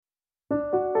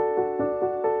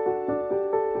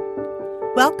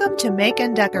Welcome to Make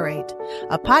and Decorate,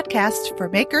 a podcast for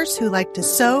makers who like to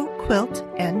sew, quilt,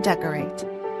 and decorate.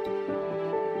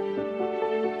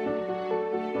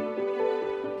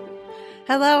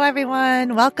 Hello,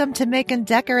 everyone. Welcome to Make and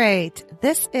Decorate.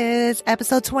 This is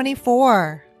episode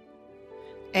 24,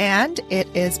 and it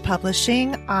is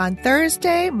publishing on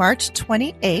Thursday, March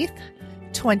 28th,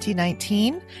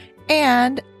 2019,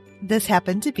 and this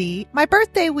happened to be my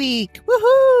birthday week.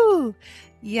 Woohoo!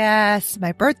 Yes,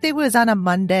 my birthday was on a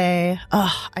Monday.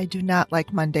 Oh, I do not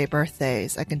like Monday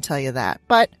birthdays. I can tell you that.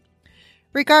 But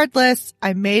regardless,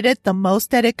 I made it the most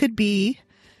that it could be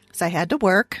because I had to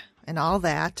work and all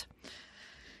that.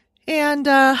 And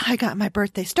I got my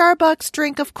birthday Starbucks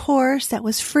drink, of course. That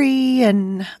was free.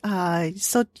 And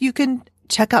so you can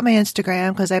check out my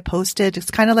Instagram because I posted.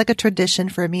 It's kind of like a tradition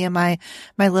for me and my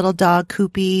little dog,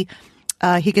 Koopy.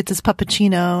 He gets his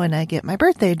puppuccino and I get my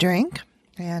birthday drink.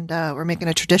 And we're making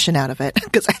a tradition out of it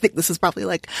because I think this is probably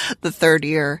like the third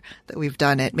year that we've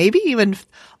done it. Maybe even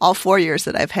all 4 years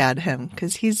that I've had him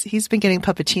because he's been getting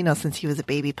puppuccino since he was a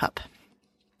baby pup.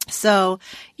 So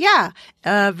yeah,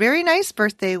 a very nice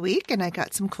birthday week and I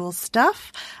got some cool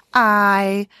stuff.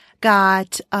 I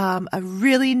got a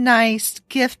really nice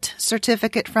gift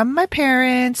certificate from my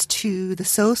parents to the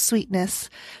Sew Sweetness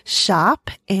shop,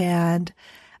 and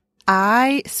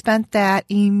I spent that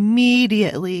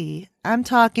immediately. I'm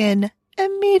talking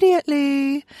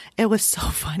immediately. It was so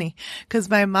funny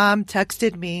because my mom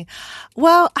texted me,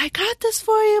 well, I got this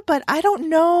for you, but I don't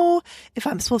know if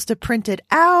I'm supposed to print it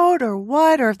out or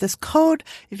what, or if this code,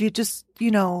 if you just,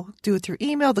 do it through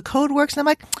email, the code works. And I'm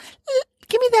like,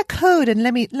 give me that code and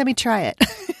let me try it.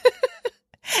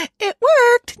 It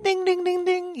worked. Ding, ding, ding,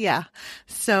 ding. Yeah.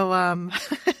 So,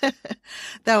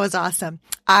 that was awesome.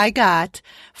 I got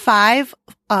 5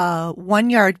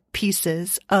 1-yard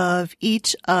pieces of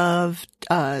each of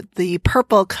the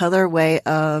purple colorway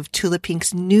of Tula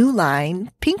Pink's new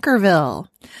line, Pinkerville.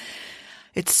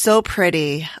 It's so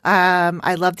pretty.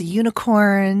 I love the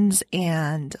unicorns,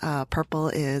 and purple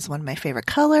is one of my favorite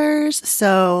colors.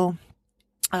 So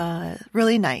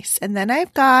really nice. And then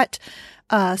I've got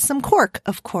some cork,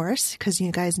 of course, because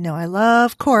you guys know I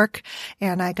love cork.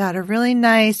 And I got a really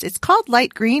nice, it's called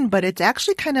light green, but it's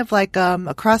actually kind of like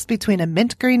a cross between a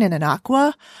mint green and an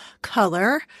aqua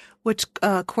color, which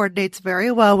coordinates very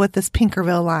well with this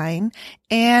Pinkerville line.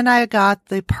 And I got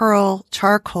the pearl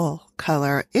charcoal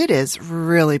color. It is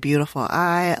really beautiful.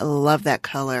 I love that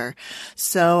color.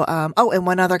 So, and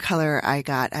one other color I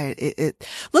got, it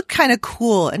looked kind of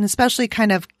cool, and especially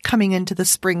kind of coming into the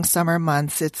spring, summer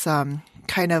months. It's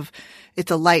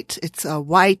it's a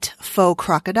white faux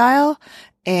crocodile,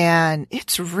 and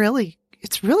it's really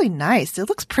nice. It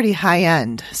looks pretty high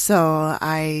end. So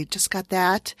I just got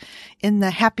that in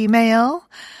the happy mail.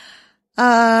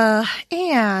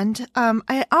 And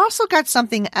I also got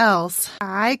something else.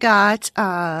 I got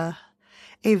a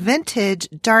vintage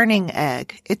darning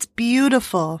egg. It's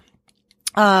beautiful.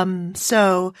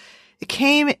 So it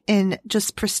came in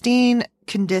just pristine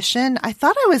condition. I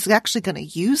thought I was actually going to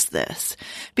use this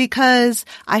because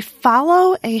I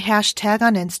follow a hashtag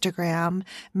on Instagram,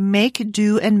 Make,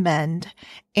 Do, and Mend.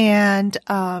 And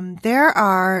there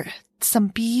are some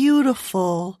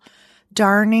beautiful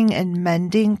darning and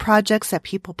mending projects that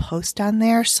people post on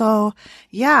there. So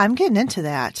yeah, I'm getting into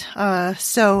that.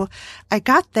 So I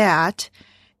got that,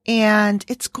 and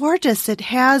it's gorgeous. It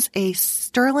has a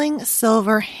sterling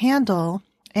silver handle,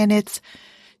 and it's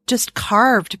just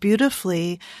carved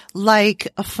beautifully like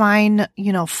a fine,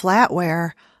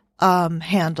 flatware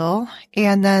handle.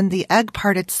 And then the egg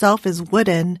part itself is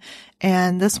wooden,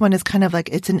 and this one is kind of like,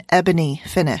 it's an ebony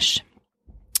finish.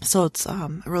 So it's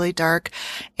really dark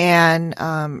and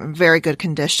very good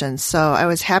condition. So I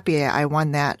was happy I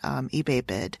won that eBay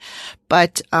bid.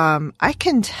 But I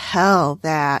can tell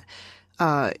that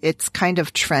it's kind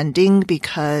of trending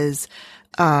because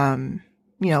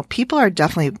people are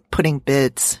definitely putting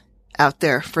bids out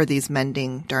there for these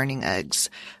mending darning eggs.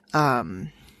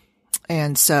 And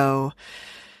so,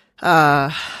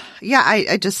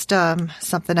 I just,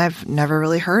 something I've never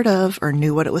really heard of or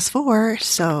knew what it was for.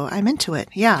 So I'm into it.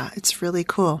 Yeah, it's really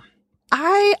cool.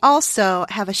 I also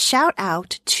have a shout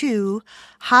out to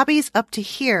Hobbies Up to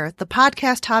Here, the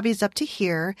podcast Hobbies Up to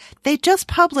Here. They just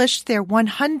published their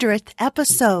 100th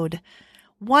episode.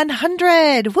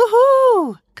 100!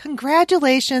 Woohoo!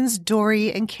 Congratulations,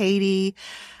 Dory and Katie.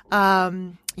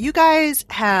 You guys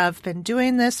have been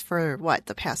doing this for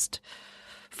the past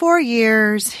 4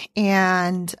 years,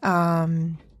 and I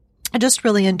just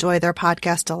really enjoy their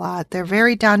podcast a lot. They're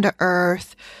very down to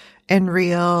earth, and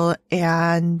real.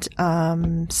 And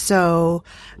so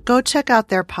go check out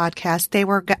their podcast. They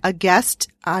were a guest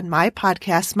on my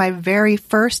podcast, my very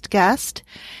first guest,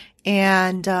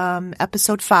 and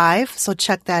episode 5. So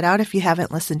check that out if you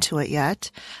haven't listened to it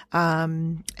yet.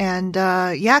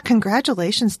 Yeah,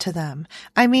 congratulations to them.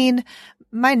 I mean,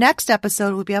 my next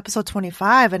episode will be episode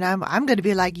 25, and I'm going to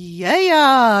be like,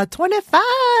 yeah, 25,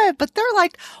 but they're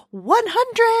like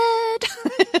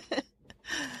 100.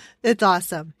 It's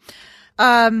awesome.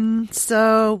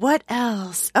 So what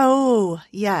else? Oh,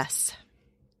 yes.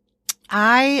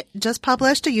 I just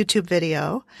published a YouTube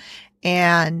video,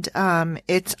 and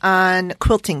it's on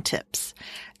quilting tips.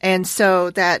 And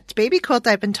so that baby quilt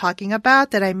I've been talking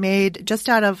about that I made just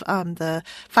out of the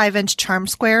 5-inch charm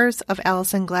squares of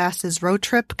Allison Glass's Road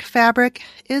Trip fabric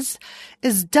is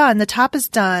done. The top is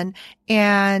done,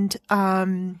 and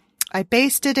I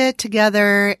basted it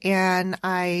together, and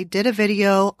I did a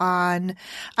video on.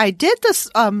 I did this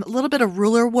little bit of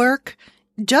ruler work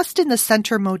just in the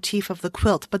center motif of the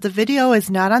quilt, but the video is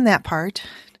not on that part.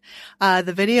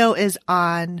 The video is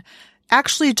on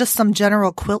actually just some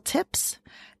general quilt tips,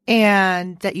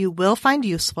 and that you will find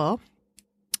useful,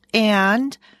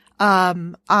 and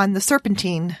on the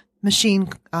serpentine machine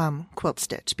quilt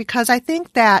stitch, because I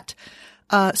think that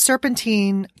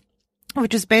serpentine,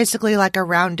 which is basically like a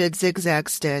rounded zigzag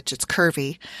stitch, it's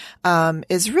curvy,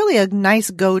 is really a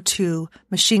nice go-to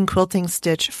machine quilting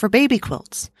stitch for baby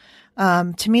quilts.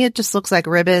 To me, it just looks like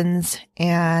ribbons,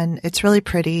 and it's really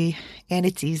pretty, and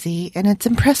it's easy, and it's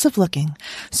impressive looking.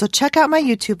 So check out my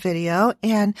YouTube video,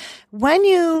 and when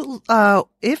you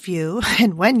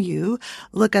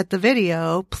look at the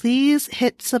video, please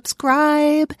hit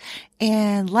subscribe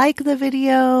and like the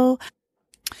video.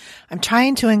 I'm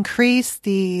trying to increase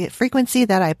the frequency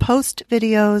that I post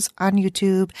videos on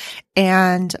YouTube,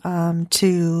 and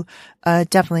to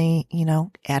definitely,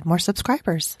 add more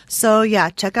subscribers. So yeah,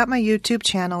 check out my YouTube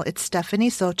channel. It's Stephanie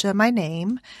Socha, my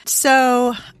name.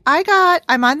 So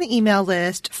I'm on the email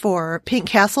list for Pink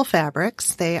Castle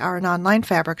Fabrics. They are an online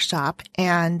fabric shop,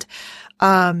 and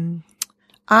on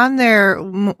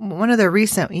one of their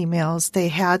recent emails, they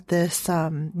had this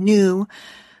new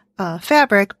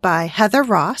fabric by Heather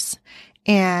Ross,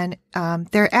 and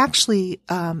they're actually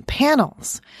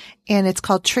panels, and it's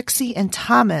called Trixie and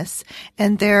Thomas,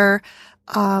 and they're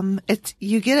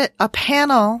you get a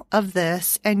panel of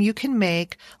this, and you can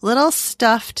make little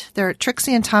stuffed.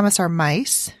 Trixie and Thomas are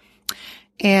mice,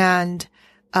 and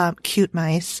cute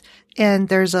mice, and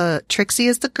there's Trixie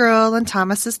is the girl and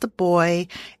Thomas is the boy,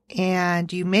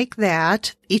 and you make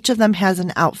that. Each of them has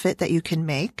an outfit that you can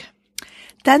make.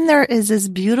 Then there is this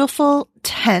beautiful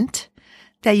tent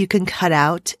that you can cut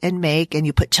out and make, and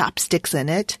you put chopsticks in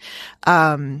it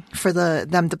for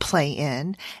them to play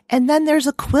in. And then there's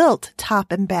a quilt,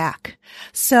 top and back.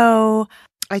 So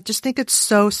I just think it's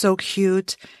so, so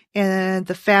cute. And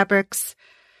the fabrics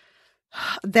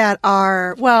that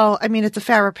are, well, I mean, it's a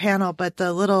fabric panel, but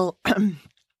the little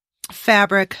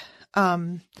fabric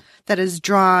that is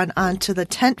drawn onto the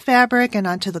tent fabric and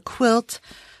onto the quilt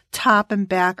top and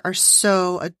back are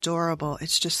so adorable.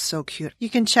 It's just so cute. You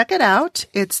can check it out.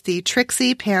 It's the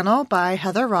Trixie panel by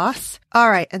Heather Ross. All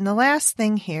right. And the last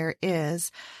thing here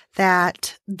is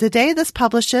that the day this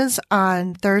publishes,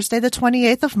 on Thursday, the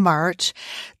 28th of March,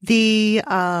 the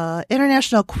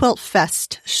International Quilt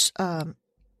Fest,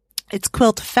 it's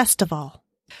Quilt Festival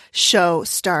show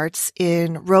starts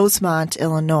in Rosemont,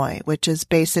 Illinois, which is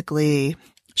basically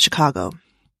Chicago,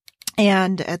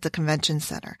 and at the convention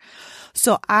center.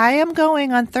 So I am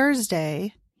going on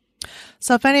Thursday.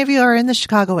 So if any of you are in the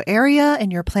Chicago area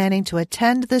and you're planning to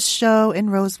attend this show in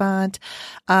Rosemont,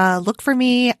 look for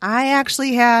me. I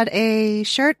actually had a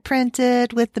shirt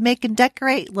printed with the Make and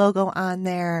Decorate logo on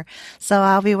there. So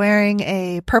I'll be wearing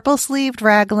a purple sleeved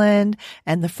raglan,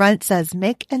 and the front says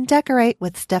Make and Decorate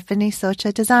with Stephanie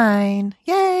Socha Design.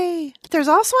 Yay! There's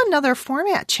also another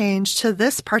format change to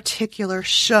this particular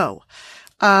show.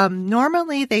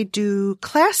 Normally they do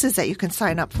classes that you can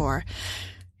sign up for.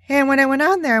 And when I went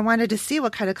on there, I wanted to see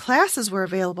what kind of classes were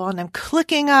available, and I'm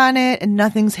clicking on it and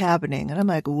nothing's happening. And I'm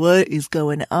like, what is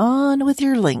going on with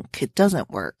your link? It doesn't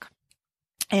work.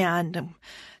 And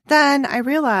then I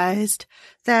realized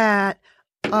that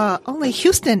only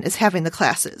Houston is having the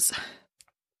classes.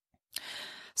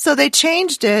 So they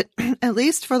changed it, at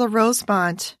least for the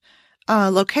Rosemont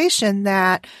location,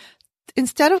 that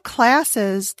instead of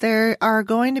classes, they are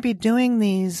going to be doing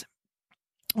these,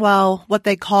 well, what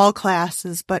they call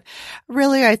classes, but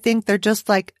really I think they're just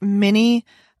like mini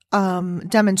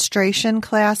demonstration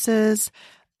classes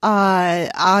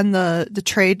on the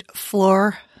trade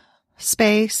floor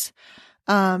space.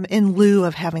 in lieu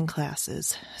of having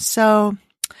classes. So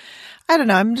I don't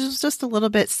know. I'm just a little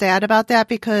bit sad about that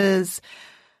because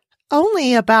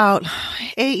only about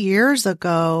 8 years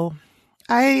ago,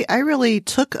 I really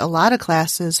took a lot of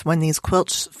classes when these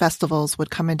quilt festivals would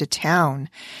come into town.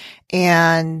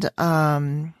 And,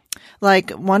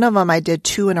 like one of them I did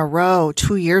 2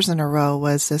 years in a row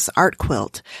was this art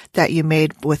quilt that you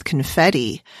made with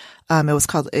confetti.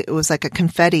 It was like a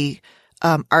confetti,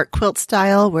 art quilt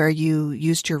style where you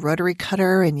used your rotary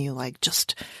cutter and you like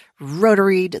just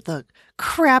rotaried the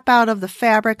crap out of the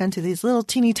fabric into these little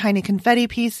teeny tiny confetti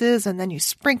pieces. And then you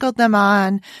sprinkled them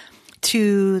on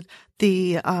to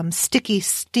the sticky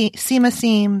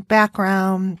seam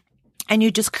background, and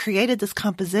you just created this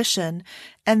composition,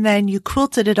 and then you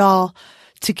quilted it all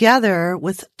together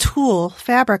with tulle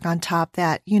fabric on top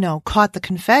that, caught the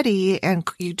confetti, and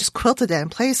you just quilted it in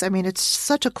place. I mean, it's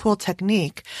such a cool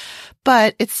technique,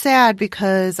 but it's sad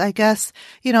because I guess,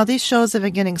 these shows have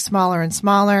been getting smaller and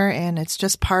smaller, and it's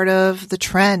just part of the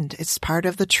trend. It's part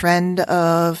of the trend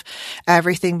of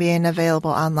everything being available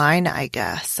online, I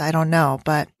guess. I don't know,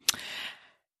 but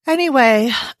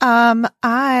anyway,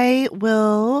 I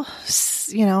will,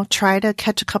 try to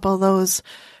catch a couple of those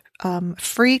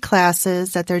free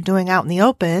classes that they're doing out in the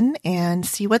open and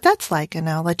see what that's like, and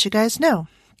I'll let you guys know.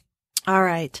 All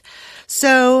right.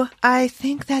 So I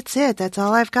think that's it. That's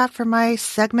all I've got for my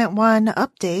segment 1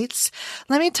 updates.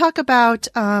 Let me talk about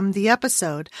the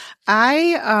episode.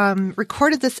 I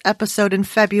recorded this episode in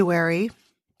February.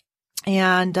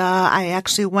 And I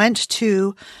actually went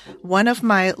to one of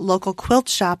my local quilt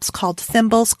shops called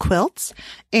Thimbles Quilts,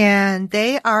 and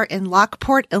they are in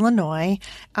Lockport, Illinois.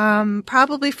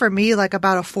 Probably for me, like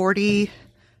about a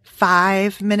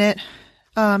 45-minute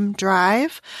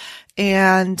drive.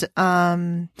 And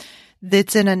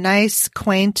it's in a nice,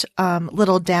 quaint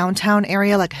little downtown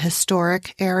area, like a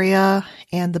historic area,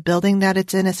 and the building that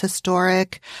it's in is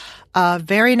historic.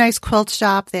 Very nice quilt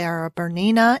shop. They are a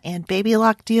Bernina and Baby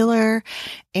Lock dealer,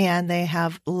 and they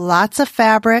have lots of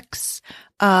fabrics.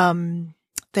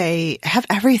 They have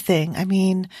everything. I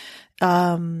mean,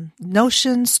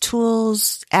 notions,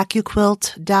 tools,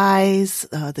 AccuQuilt dyes,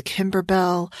 the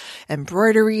Kimberbell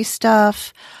embroidery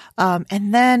stuff.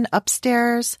 And then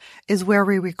upstairs is where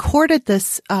we recorded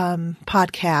this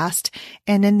podcast,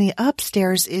 and in the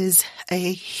upstairs is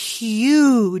a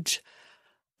huge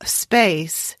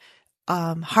space.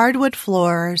 Hardwood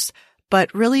floors,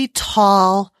 but really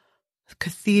tall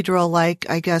cathedral-like,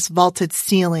 I guess, vaulted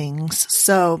ceilings.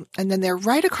 So, and then they're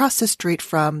right across the street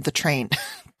from the train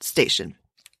station.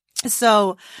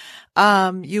 So,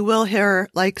 you will hear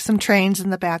like some trains in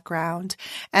the background.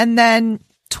 And then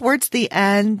towards the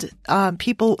end,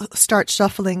 people start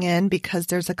shuffling in because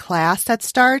there's a class that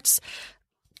starts.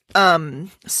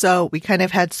 So we kind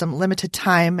of had some limited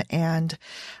time, and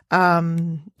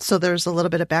so there's a little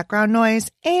bit of background noise.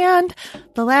 And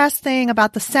the last thing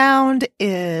about the sound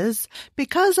is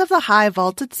because of the high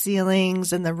vaulted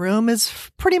ceilings and the room is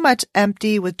pretty much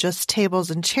empty with just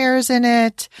tables and chairs in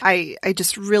it, I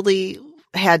just really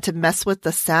had to mess with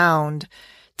the sound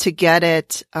to get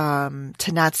it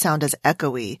to not sound as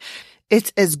echoey.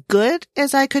 It's as good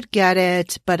as I could get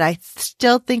it, but I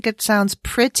still think it sounds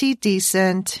pretty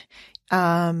decent.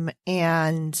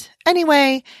 And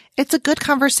anyway, it's a good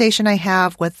conversation I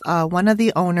have with one of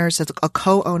the owners, a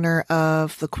co-owner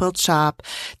of the quilt shop,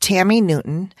 Tammy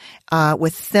Newton,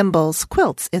 with Thimbles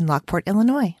Quilts in Lockport,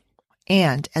 Illinois.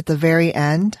 And at the very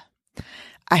end,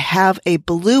 I have a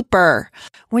blooper.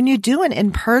 When you do an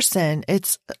in-person,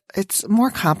 it's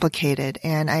more complicated,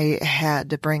 and I had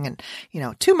to bring in,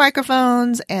 2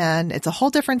 microphones, and it's a whole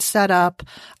different setup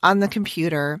on the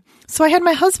computer. So I had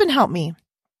my husband help me,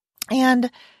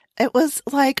 and it was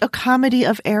like a comedy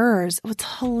of errors. It was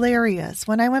hilarious.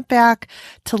 When I went back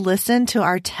to listen to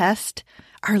our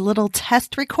little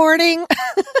test recording,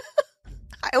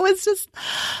 I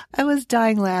was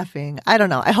dying laughing. I don't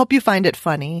know. I hope you find it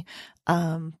funny.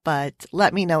 But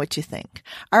let me know what you think.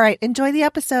 All right. Enjoy the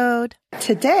episode.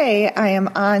 Today I am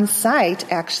on site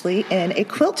actually in a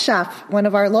quilt shop, one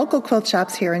of our local quilt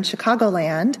shops here in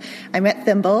Chicagoland. I'm at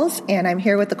Thimbles, and I'm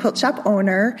here with the quilt shop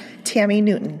owner, Tammy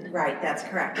Newton. Right. That's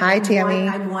correct. Hi, Tammy.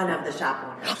 I'm one of the shop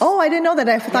owners. Oh, I didn't know that.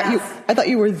 I thought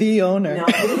you were the owner. No,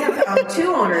 we have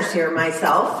 2 owners here,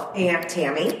 myself and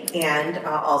Tammy, and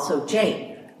also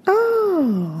Jane.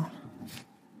 Oh,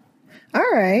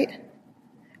 all right.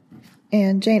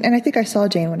 And Jane, and I think I saw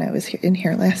Jane when I was in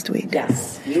here last week.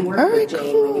 Yes, you worked with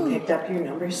Jane when you picked up your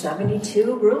number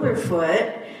 72 ruler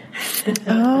foot.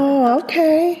 Oh,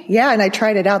 okay. Yeah, and I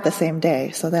tried it out the same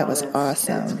day, so that was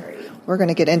awesome. That's great. We're going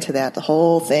to get into that, the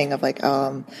whole thing of like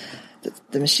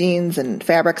the machines and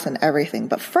fabrics and everything.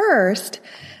 But first,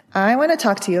 I want to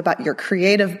talk to you about your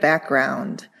creative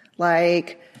background.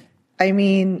 Like, I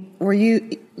mean,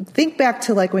 think back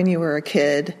to like when you were a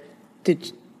kid,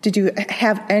 did you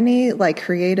have any like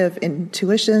creative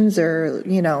intuitions, or,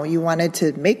 you wanted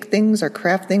to make things or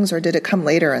craft things, or did it come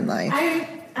later in life?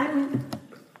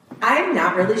 I'm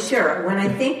not really sure. When I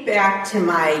think back to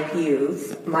my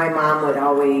youth, my mom would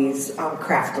always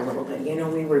craft a little bit.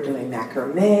 We were doing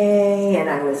macrame, and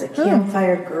I was a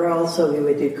campfire girl, so we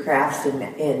would do crafts in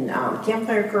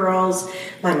campfire girls.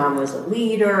 My mom was a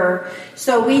leader.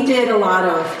 So we did a lot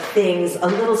of things, a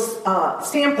little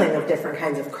sampling of different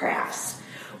kinds of crafts.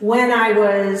 When I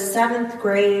was 7th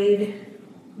grade,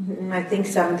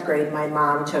 my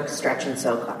mom took stretch and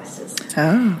sew classes.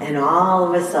 Oh. And all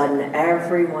of a sudden,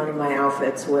 every one of my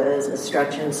outfits was a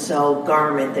stretch and sew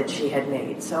garment that she had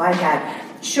made. So I had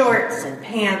shorts and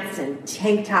pants and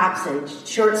tank tops and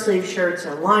short sleeve shirts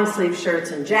and long sleeve shirts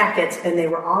and jackets, and they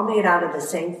were all made out of the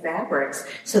same fabrics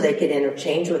so they could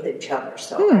interchange with each other.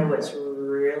 So I was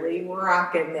really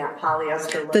rocking that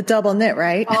polyester look. The double knit,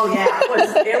 right? Oh, yeah. It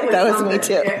was that was something. Me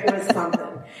too. It was something.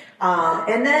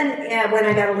 And then when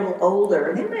I got a little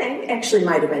older, I actually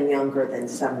might have been younger than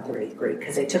 7th or 8th grade,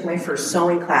 because I took my first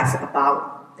sewing class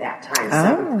about that time,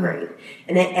 7th grade.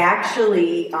 And it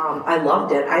actually, I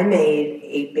loved it. I made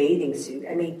a bathing suit.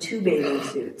 I made 2 bathing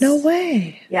suits. No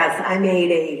way. Yes, I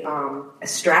made a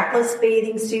strapless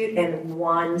bathing suit and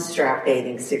 1 strap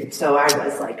bathing suit. So I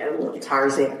was like a little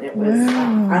Tarzan. It was,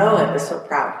 I was so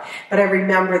proud. But I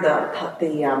remember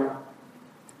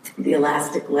the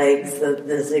elastic legs,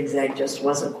 the zigzag just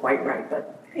wasn't quite right,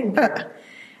 but I didn't care.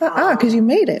 Because you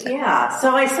made it. Yeah,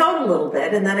 so I sewed a little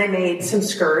bit, and then I made some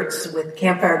skirts with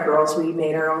Campfire Girls. We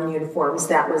made our own uniforms.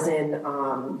 That was in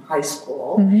high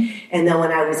school. Mm-hmm. And then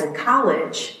when I was in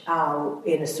college,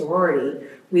 in a sorority,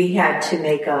 we had to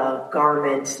make a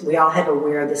garment. We all had to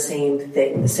wear the same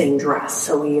thing, the same dress.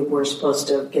 So we were supposed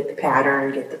to get the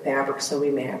pattern, get the fabric, so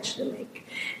we matched and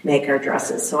make our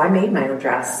dresses. So I made my own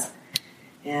dress.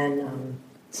 And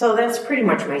so that's pretty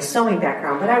much my sewing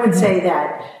background. But I would say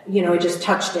that, I just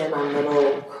touched in on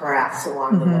little crafts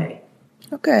along the way.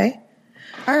 Okay.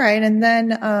 All right. And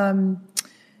then,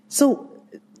 so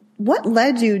what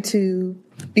led you to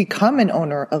become an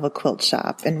owner of a quilt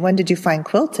shop? And when did you find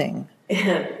quilting?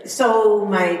 So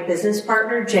my business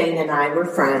partner, Jane, and I were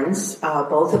friends.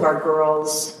 Both of our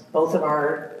girls,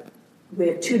 we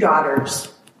have 2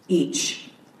 daughters each.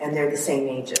 And they're the same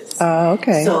ages. Oh,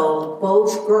 okay. So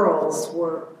both girls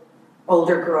were both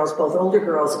older girls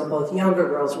and both younger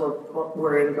girls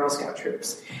were in Girl Scout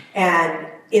troops. And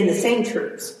in the same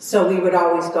troops. So we would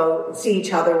always go see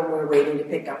each other when we were waiting to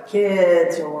pick up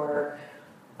kids or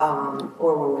when we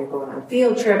were going on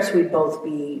field trips. We'd both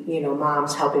be,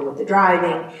 moms helping with the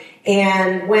driving.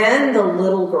 And when the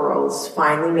little girls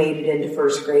finally made it into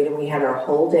 1st grade and we had our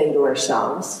whole day to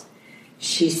ourselves,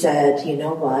 she said, you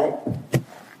know what?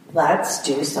 Let's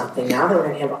do something now that we're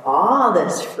going to have all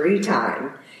this free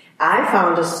time. I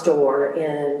found a store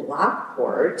in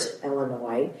Lockport,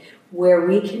 Illinois, where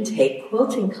we can take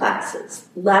quilting classes.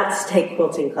 Let's take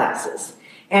quilting classes.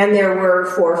 And there were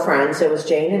 4 friends. It was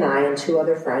Jane and I and 2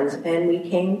 other friends. And we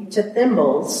came to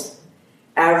Thimbles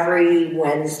every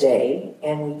Wednesday.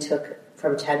 And we took,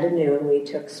 from 10 to noon, we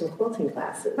took some quilting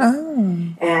classes.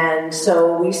 Oh. And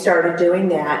so we started doing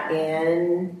that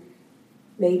in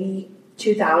maybe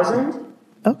 2000.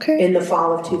 Okay. In the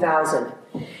fall of 2000.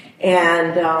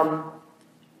 And,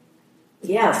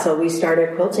 so we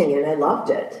started quilting and I loved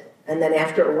it. And then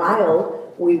after a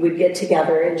while, we would get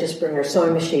together and just bring our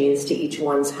sewing machines to each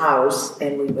one's house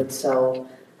and we would sew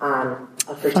on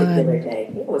a particular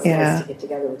day. It was nice to get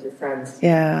together with your friends.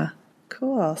 Yeah.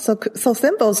 Cool. So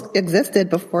Thimbles existed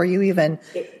before you even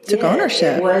took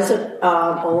ownership. It was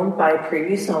owned by a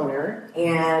previous owner,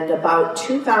 and about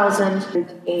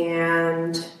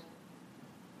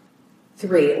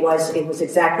 2003, it was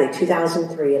exactly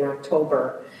 2003 in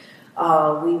October.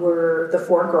 We were the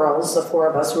 4 girls, the 4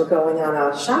 of us were going on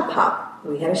a shop hop.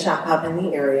 We had a shop hop in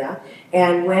the area,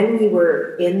 and when we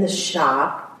were in the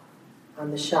shop,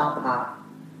 on the shop hop,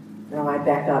 no, I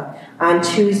back up. On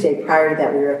Tuesday, prior to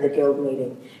that, we were at the guild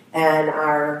meeting, and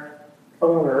our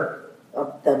owner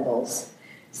of Thimbles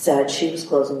said she was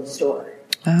closing the store.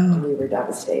 Oh. And we were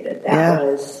devastated. That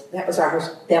was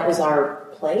our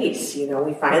place.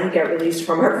 We finally got released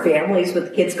from our families with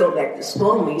the kids going back to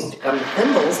school, and we used to come to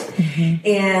Thimbles. Mm-hmm.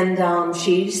 And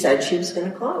she said she was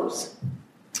going to close.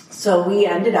 So we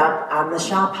ended up on the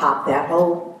shop hop that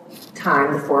whole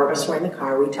time. The 4 of us were in the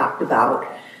car. We talked about,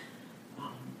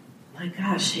 my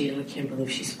gosh, I can't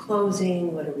believe she's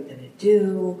closing. What are we going to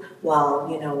do? Well,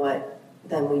 you know what?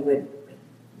 Then why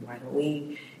don't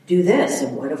we do this?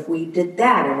 And what if we did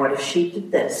that? And what if she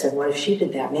did this? And what if she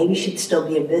did that? Maybe she'd still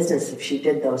be in business if she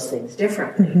did those things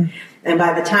differently. Mm-hmm. And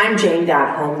by the time Jane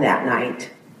got home that night,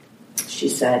 she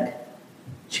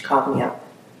called me up.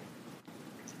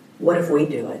 What if we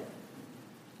do it?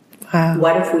 Wow.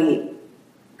 What if we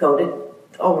go to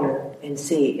the owner and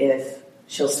see if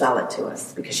she'll sell it to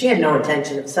us? Because she had no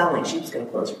intention of selling. She was going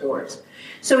to close her doors.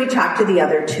 So we talked to the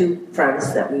other two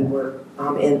friends that we were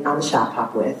on the shop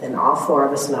hop with, and all four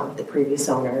of us met with the previous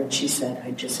owner, and she said,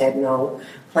 I just had no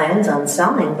plans on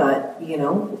selling, but,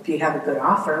 if you have a good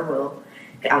offer,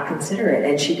 I'll consider it.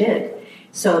 And she did.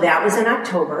 So that was in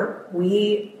October.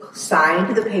 We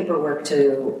signed the paperwork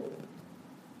to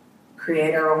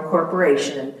create our own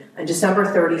corporation on December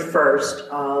 31st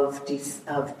of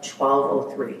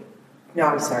 1203. No,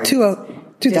 I'm sorry.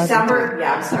 2003. December,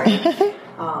 yeah, I'm sorry.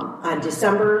 On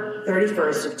December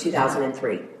 31st of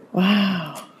 2003.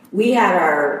 Wow. We had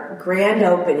our grand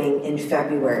opening in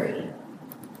February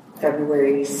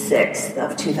 6th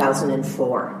of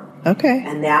 2004. Okay.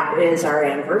 And that is our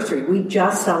anniversary. We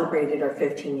just celebrated our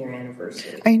 15-year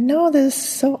anniversary. I know, this is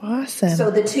so awesome. So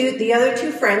the other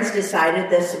two friends decided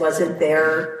this wasn't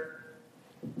they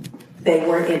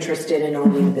weren't interested in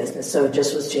owning the business, so it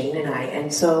just was Jane and I.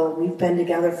 And so we've been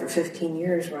together for 15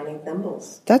 years running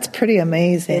Thimbles. That's pretty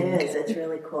amazing. It is. It's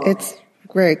really cool. It's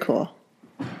very cool.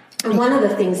 And one of the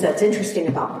things that's interesting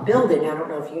about the building, I don't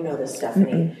know if you know this,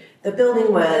 Stephanie, mm-hmm. The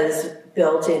building was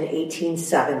built in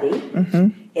 1870. Mm-hmm.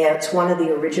 It's one of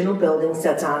the original buildings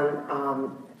that's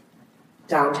on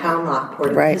downtown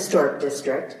Lockport, right. Historic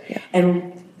District. Yeah.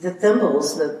 And the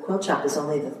Thimbles, the quilt shop, is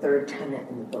only the third tenant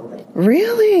in the building.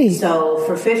 Really? So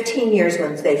for 15 years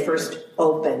when they first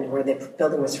opened, where the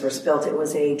building was first built, it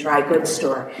was a dry goods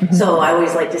store. Mm-hmm. So I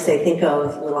always like to say, think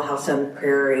of Little House on the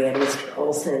Prairie and Mr.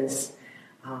 Olson's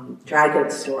dry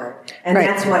goods store. And right.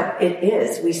 That's what it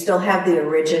is. We still have the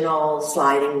original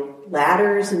sliding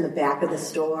ladders in the back of the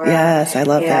store. Yes, I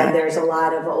love that. And there's a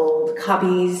lot of old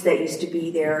cubbies that used to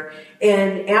be there.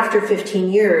 And after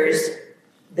 15 years,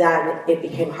 then it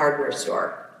became a hardware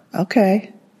store.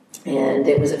 Okay. And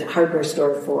it was a hardware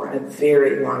store for a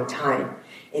very long time,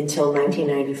 until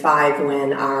 1995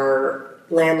 when our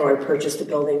landlord purchased a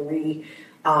building,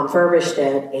 refurbished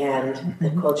it, and mm-hmm.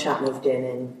 the quilt shop moved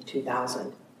in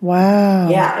 2000. Wow.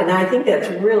 Yeah, and I think that's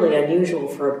really unusual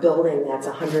for a building that's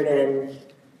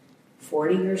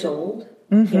 140 years old.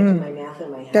 Mm-hmm. Can't do my math in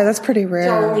my head. Yeah, that's pretty rare.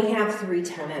 To only have 3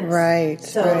 tenants. Right.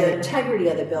 So right. The integrity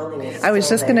of the building is I was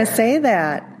just going to say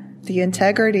that. The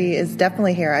integrity is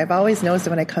definitely here. I've always noticed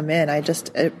when I come in, I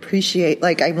just appreciate,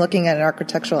 like I'm looking at an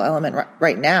architectural element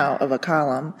right now of a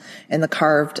column and the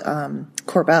carved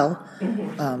corbel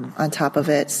mm-hmm. On top of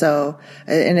it. So,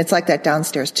 and it's like that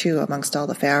downstairs too, amongst all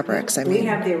the fabrics. I mean, we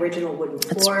have the original wooden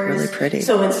floors. It's really pretty.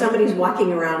 So when somebody's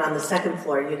walking around on the second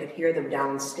floor, you could hear them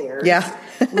downstairs. Yeah.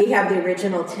 We have the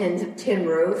original tin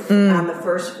roof on the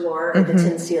first floor, mm-hmm. the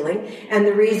tin ceiling. And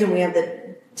the reason we have the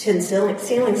tin ceiling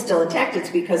still intact, it's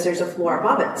because there's a floor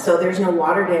above it. So there's no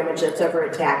water damage that's ever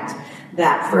attacked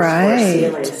that first floor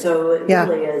ceiling. So it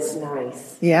really is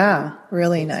nice. Yeah,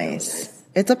 really nice.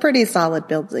 It's a pretty solid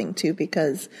building too,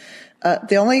 because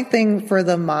the only thing for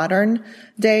the modern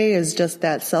day is just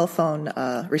that cell phone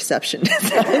reception.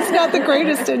 It's not the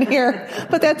greatest in here,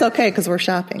 but that's okay because we're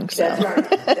shopping. So.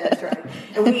 That's right.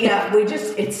 And we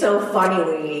just, it's so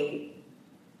funny.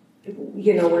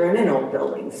 We're in an old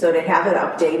building, so to have it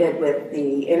updated with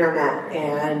the internet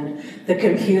and the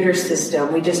computer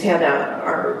system, we just had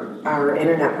our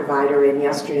internet provider in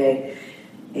yesterday,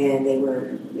 and they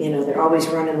were, they're always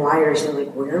running wires. They're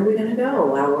like, where are we going to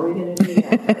go? How are we going to do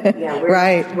that? But yeah,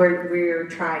 we're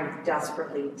trying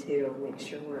desperately to make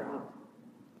sure we're up.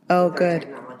 Oh, good.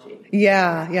 Technology.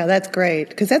 Yeah, that's great,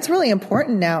 because that's really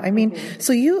important now. I mean, mm-hmm.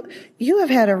 So you have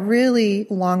had a really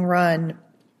long run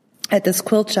at this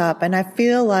quilt shop, and I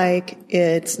feel like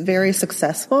it's very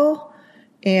successful,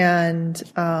 and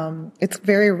it's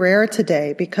very rare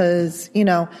today because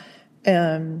I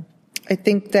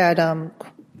think that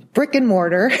brick and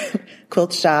mortar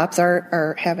quilt shops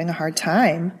are having a hard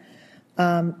time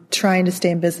trying to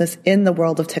stay in business in the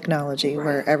world of technology, right.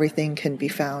 Where everything can be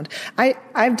found.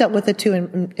 I've dealt with it too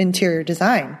in interior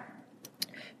design.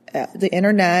 The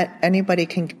internet, anybody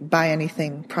can buy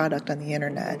anything product on the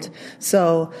internet.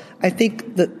 So I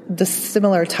think the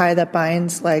similar tie that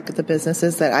binds like the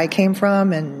businesses that I came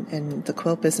from and the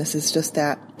quilt business is just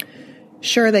that,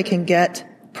 sure, they can get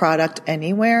product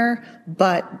anywhere,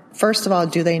 but first of all,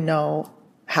 do they know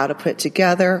how to put it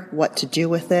together, what to do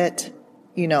with it?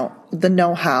 the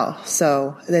know-how.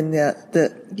 So then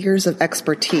the years of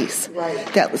expertise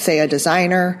that, say, a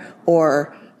designer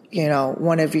or,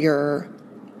 one of your,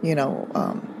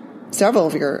 several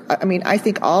of your, I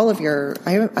think all of your,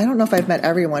 I don't know if I've met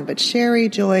everyone, but Sherry,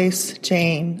 Joyce,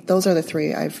 Jane, those are the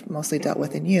three I've mostly dealt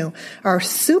with, and you are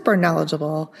super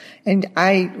knowledgeable. And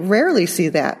I rarely see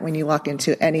that when you walk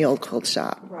into any old quilt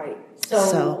shop. Right.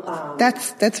 So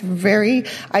that's very,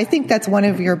 I think that's one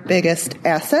of your biggest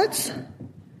assets.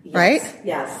 Yes, right?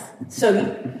 Yes.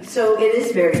 So it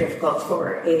is very difficult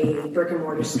for a brick and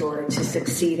mortar store to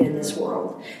succeed in this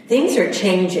world. Things are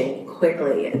changing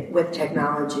quickly with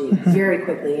technology, very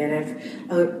quickly. And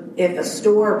if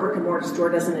a brick and mortar store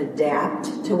doesn't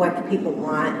adapt to what the people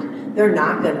want, they're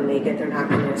not going to make it. They're not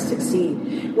going to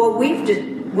succeed. What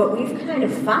we've kind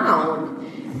of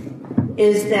found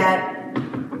is that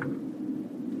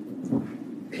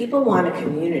people want a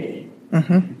community.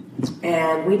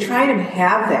 And we try to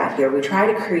have that here. We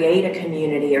try to create a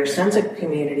community or sense of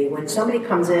community. When somebody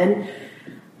comes in,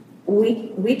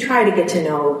 we try to get to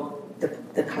know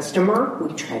the customer.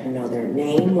 We try to know their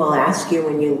name. We'll ask you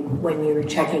when you're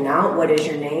checking out, what is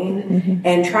your name?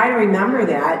 And try to remember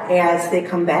that as they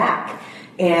come back.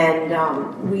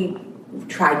 And we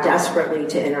try desperately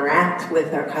to interact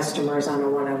with our customers on a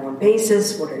one-on-one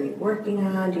basis. What are you working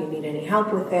on? Do you need any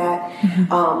help with that?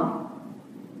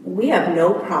 We have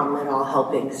no problem at all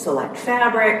helping select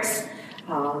fabrics,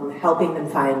 helping them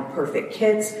find perfect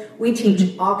kits. We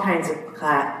teach all kinds of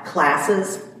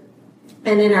classes.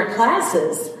 And in our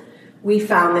classes, we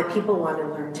found that people want to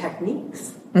learn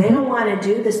techniques. They don't want to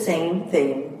do the same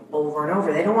thing over and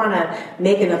over. They don't want to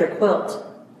make another quilt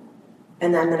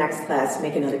and then the next class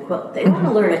make another quilt. They want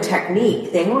to learn a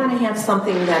technique. They want to have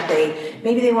something that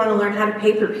maybe they want to learn how to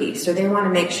paper piece, or they want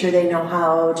to make sure they know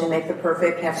how to make the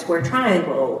perfect half square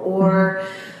triangle, or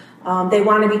they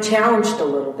want to be challenged a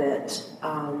little bit.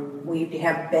 We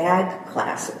have bag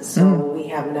classes. So we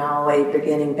have now a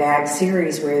beginning bag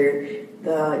series where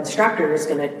the instructor is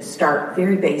going to start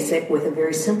very basic with a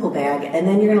very simple bag, and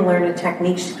then you're going to learn a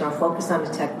technique. She's going to focus on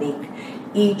a technique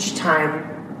each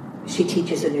time she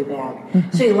teaches a new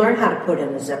bag. So you learn how to put in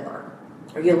a zipper,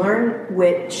 or you learn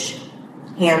which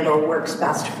handle works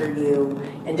best for you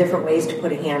and different ways to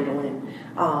put a handle in,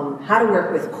 how to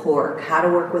work with cork, how to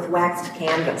work with waxed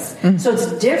canvas. So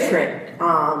it's different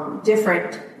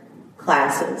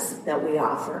classes that we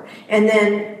offer. And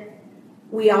then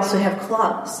we also have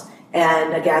clubs.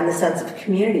 And again, the sense of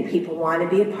community. People want to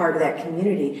be a part of that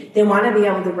community. They want to be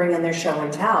able to bring in their show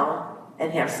and tell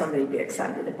and have somebody be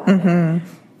excited about it.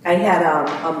 I had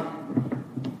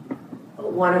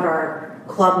one of our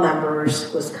club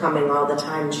members was coming all the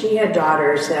time. She had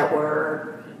daughters that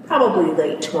were probably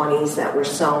late 20s that were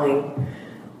sewing,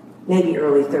 maybe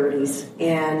early 30s.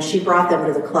 And she brought them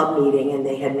to the club meeting, and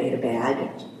they had made a bag.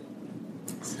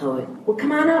 So, well,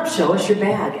 come on up, show us your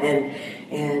bag. And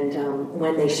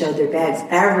when they showed their bags,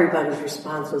 everybody's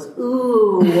response was,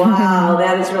 ooh, wow,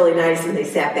 that is really nice. And they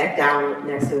sat back down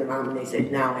next to their mom and they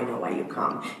said, now I know why you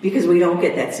come. Because we don't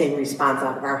get that same response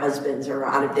out of our husbands or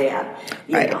out of dad.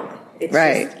 You know, it's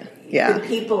just, the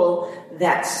people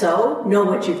that sew know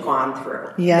what you've gone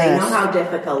through. Yes. They know how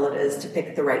difficult it is to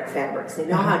pick the right fabrics. They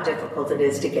know how difficult it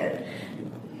is to get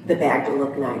the bag to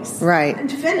look nice. Right. And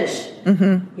to finish.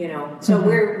 So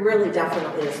we're really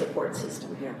definitely a support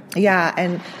system here. Yeah,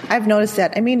 and I've noticed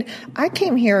that. I mean, I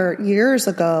came here years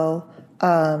ago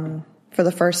for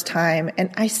the first time,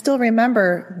 and I still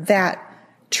remember that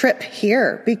trip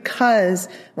here because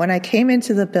when I came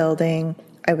into the building,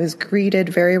 I was greeted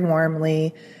very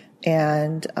warmly,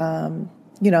 and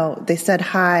they said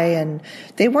hi, and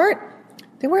they weren't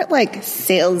like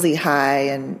salesy high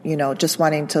and, just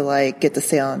wanting to like get the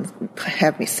sale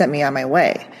and send me on my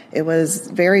way. It was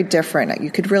very different.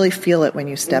 You could really feel it when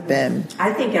you step in.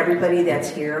 I think everybody that's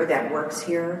here, that works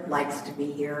here, likes to be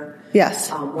here.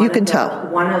 Yes, you can tell.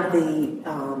 One of the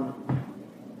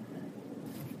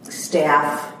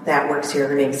staff that works here,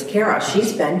 her name's Kara.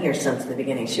 She's been here since the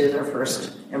beginning. She was our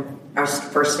first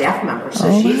staff member.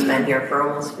 So she's been here for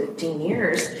almost 15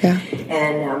 years. Yeah.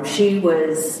 And she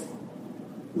was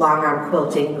long arm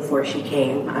quilting before she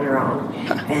came on her own,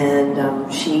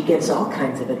 and she gives all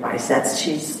kinds of advice.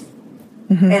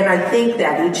 And I think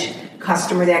that each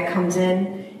customer that comes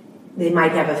in, they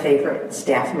might have a favorite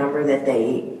staff member that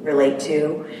they relate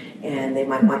to, and they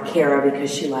might want Kara because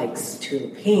she likes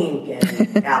Tulip Pink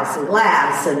and Allison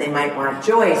Glass, and they might want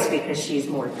Joyce because she's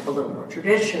a little more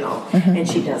traditional, and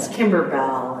she does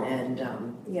Kimberbell, and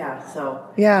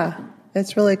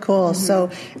It's really cool. So,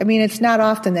 I mean, it's not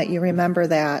often that you remember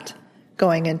that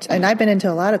going into, and I've been into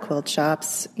a lot of quilt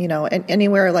shops, and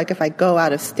anywhere, like if I go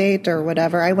out of state or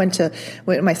whatever.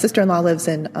 My sister-in-law lives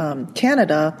in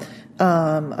Canada,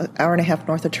 an hour and a half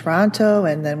north of Toronto,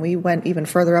 and then we went even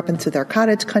further up into their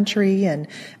cottage country, and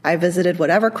I visited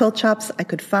whatever quilt shops I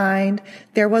could find.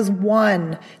 There was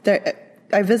one there.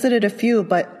 I visited a few,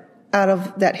 but out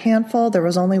of that handful, there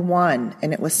was only one,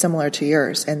 and it was similar to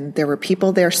yours. And there were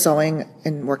people there sewing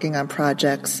and working on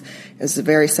projects. It was a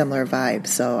very similar vibe,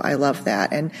 so I love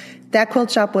that. And that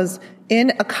quilt shop was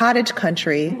in a cottage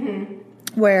country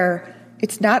where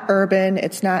it's not urban,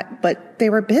 but they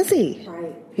were busy.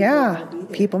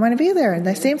 Right. People want to be there. And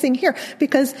the same thing here,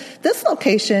 because this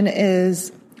location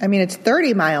is, it's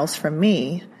 30 miles from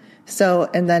me. So,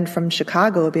 and then from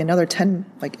Chicago would be another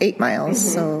 8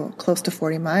 miles, so close to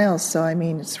 40 miles. So,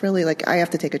 it's really like I have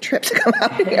to take a trip to come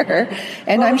out here.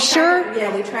 And I'm sure.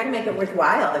 We try to make it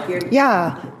worthwhile.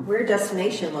 We're a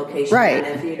destination location. Right.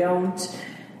 And if you don't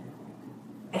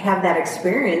have that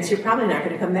experience, you're probably not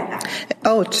going to come back.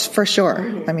 Oh, for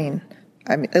sure.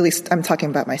 At least I'm talking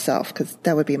about myself, because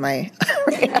that would be my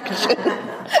reaction.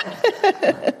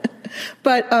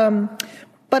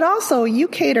 But also you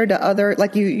cater to other,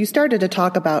 like you started to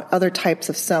talk about other types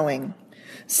of sewing.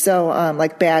 So,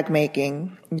 like bag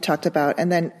making, you talked about, and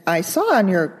then I saw on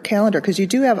your calendar, because you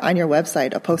do have on your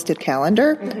website a posted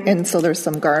calendar, and so there's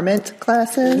some garment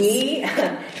classes.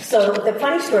 So the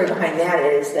funny story behind that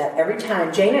is that every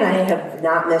time, Jane and I have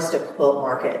not missed a quilt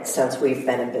market since we've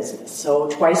been in business. So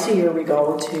twice a year we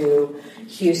go to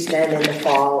Houston in the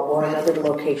fall or another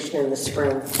location in the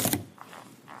spring.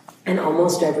 And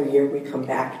almost every year we come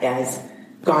back as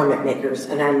garment makers.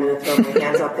 And I'm going to throw my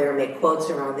hands up there and make quotes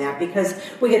around that, because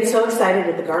we get so excited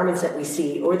at the garments that we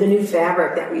see or the new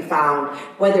fabric that we found,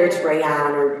 whether it's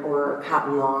rayon or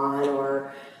cotton lawn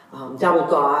or double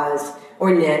gauze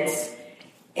or knits.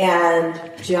 And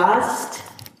just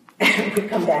we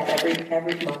come back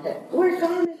every market. We're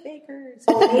garment makers.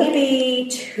 So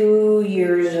maybe 2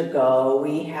 years ago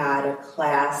we had a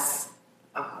class.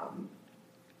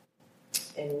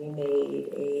 And we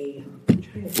made I'm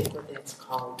trying to think what that's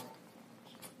called.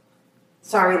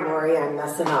 Sorry, Lori, I'm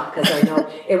messing up, because I know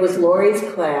it was Lori's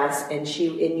class, and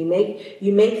you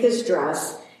make this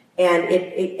dress, and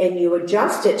and you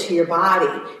adjust it to your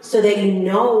body so that you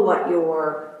know what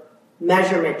your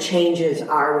measurement changes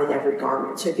are with every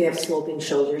garment. So if you have sloping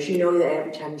shoulders, you know that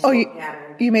every time you sew a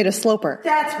pattern. You made a sloper.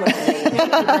 That's what I made.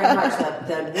 Thank you very much.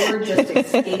 The word just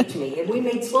escaped me. And we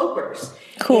made slopers.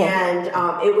 Cool. And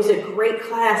it was a great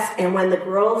class. And when the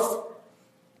girls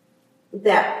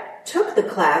that took the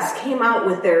class came out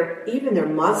with their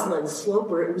muslin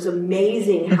sloper, it was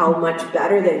amazing how much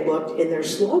better they looked in their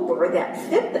sloper that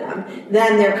fit them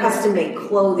than their custom-made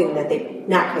clothing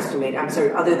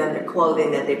other than their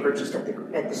clothing that they purchased at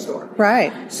the store.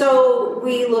 Right. So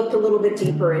we looked a little bit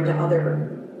deeper into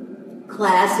other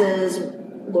classes.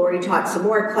 Lori taught some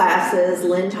more classes.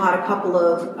 Lynn taught a couple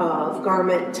of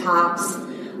garment tops.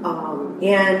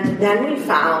 And then we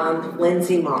found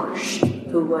Lindsay Marsh,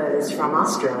 who was from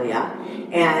Australia,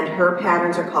 and her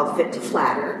patterns are called Fit to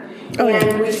Flatter.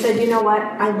 We said, you know what?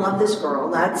 I love this girl.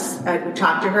 We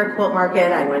talked to her at Quilt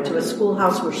Market. I went to a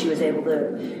schoolhouse where she was able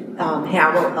to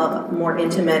have a more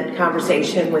intimate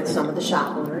conversation with some of the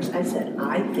shop owners. I said,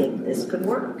 I think this could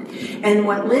work. And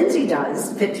what Lindsay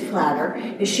does, Fit to Flatter,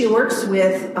 is she works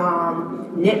with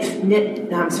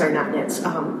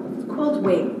quilt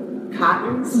weight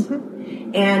cottons,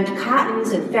 and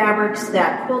cottons and fabrics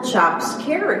that quilt shops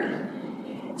carry.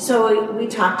 So we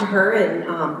talked to her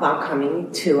about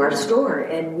coming to our store,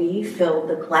 and we filled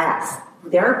the class.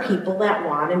 There are people that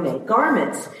want to make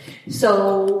garments.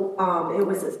 So it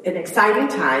was an exciting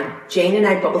time. Jane and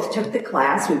I both took the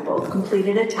class. We both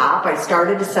completed a top. I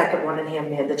started a second one and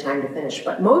haven't had the time to finish.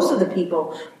 But most of the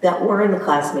people that were in the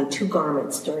class made 2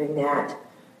 garments during that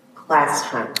class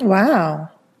time. Wow.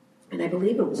 And I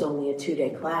believe it was only a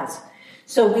 2-day class.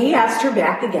 So we asked her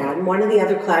back again. One of the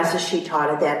other classes she taught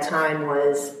at that time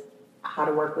was how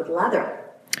to work with leather.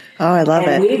 Oh, I love it.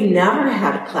 And we've never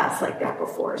had a class like that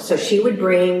before. So she would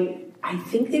bring, I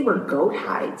think they were goat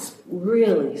hides,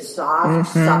 really soft,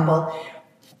 supple,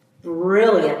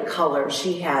 brilliant colors.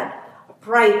 She had a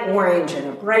bright orange and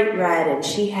a bright red, and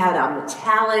she had a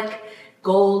metallic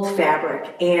gold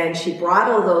fabric, and she brought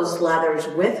all those leathers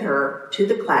with her to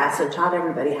the class and taught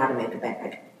everybody how to make a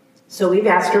bag. So we've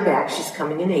asked her back. She's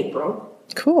coming in April.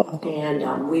 Cool.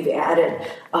 And we've added,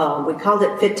 we called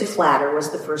it Fit to Flatter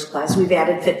was the first class. We've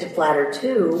added Fit to Flatter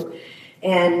 2,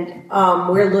 and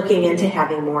we're looking into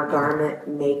having more garment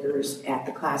makers at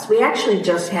the class. We actually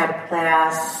just had a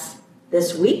class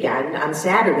this weekend on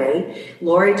Saturday.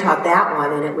 Lori taught that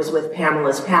one, and it was with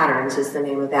Pamela's Patterns is the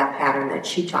name of that pattern that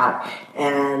she taught.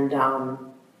 And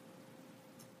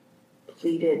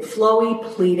flowy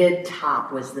pleated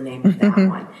top was the name of that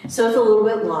one. So it's a little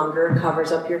bit longer,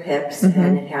 covers up your hips,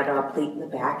 and it had a pleat in the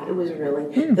back. It was really,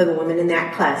 the women in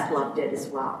that class loved it as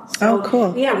well. So,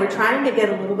 cool. Yeah, we're trying to get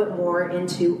a little bit more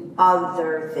into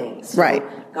other things. So,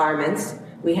 right. Garments.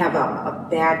 We have a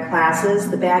bag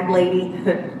classes. The bag lady,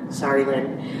 sorry,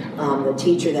 Lynn, the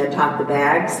teacher that taught the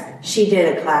bags, she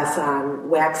did a class on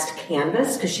waxed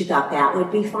canvas because she thought that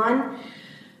would be fun.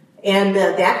 And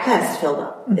that class filled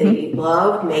up. They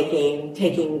loved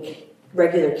taking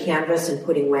regular canvas and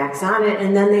putting wax on it.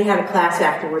 And then they had a class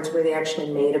afterwards where they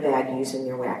actually made a bag using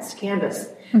your waxed canvas.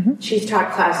 She's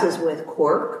taught classes with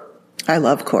cork. I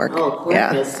love cork. Oh,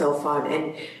 cork is so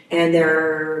fun. And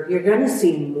you're going to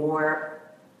see more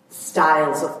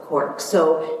styles of cork.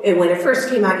 So when it first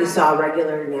came out, you saw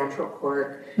regular natural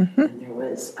cork, and there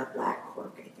was a black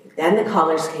cork, I think. Then the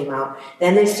colors came out.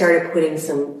 Then they started putting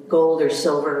some gold or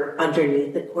silver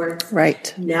underneath the cork.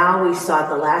 Right. Now we saw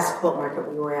the last quilt market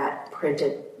we were at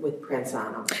printed with prints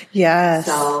on them. Yes.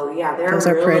 So yeah, those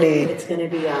are pretty. It's going to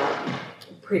be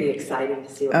pretty exciting to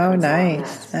see what comes out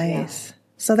next. Nice. Yeah.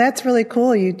 So that's really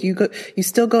cool. You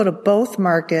still go to both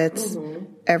markets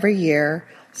every year.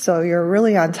 So you're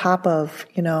really on top of,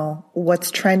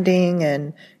 what's trending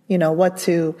and, what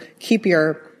to keep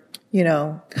your,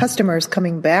 customers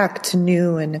coming back to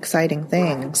new and exciting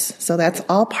things. Right. So that's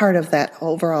all part of that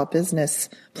overall business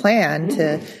plan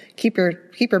to keep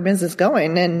your business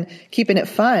going and keeping it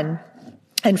fun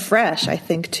and fresh, I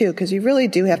think, too, because you really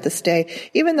do have to stay,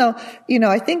 even though,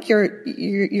 I think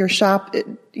your shop,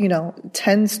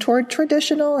 tends toward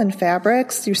traditional and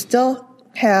fabrics. You still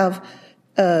have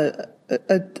a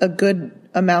good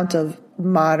amount of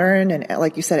modern and,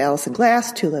 like you said, Allison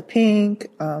Glass, Tula Pink,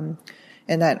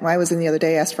 and that I was in the other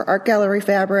day, asked for art gallery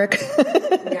fabric.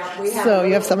 Yeah, we have. So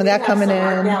you have some of that coming in.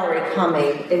 Art gallery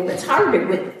coming, and what's hard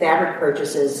with fabric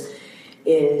purchases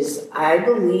is, I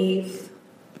believe,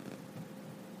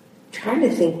 trying to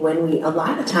think a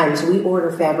lot of times we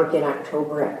order fabric in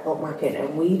October at Quilt Market,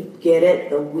 and we get it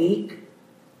the week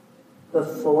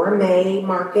before May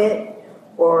market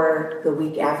or the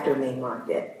week after May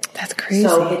market. That's crazy.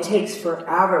 So it takes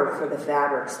forever for the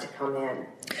fabrics to come in.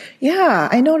 Yeah,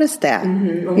 I noticed that.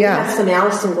 We have some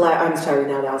Allison Glass, I'm sorry,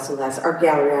 not Allison Glass, Art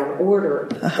Gallery on order,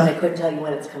 but I couldn't tell you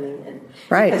when it's coming in.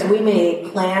 Right. Because we may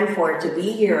plan for it to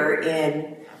be here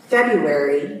in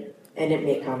February, and it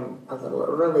may come a little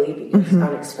early because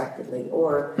unexpectedly,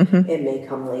 or it may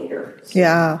come later. So.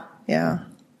 Yeah.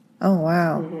 Oh,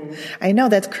 wow. I know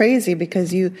that's crazy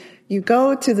because you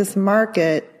go to this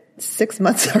market 6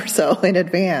 months or so in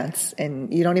advance,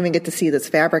 and you don't even get to see this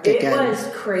fabric again. It was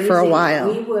crazy. For a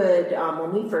while. We would,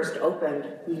 when we first opened,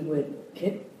 we would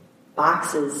get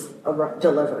boxes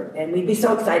delivered, and we'd be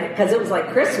so excited because it was like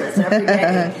Christmas every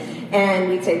day. And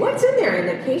we'd say, "What's in there?"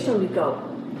 And occasionally we'd go,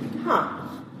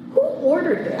 who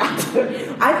ordered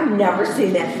that? I've never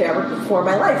seen that fabric before in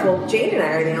my life. Well, Jane and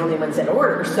I are the only ones that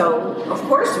order, so of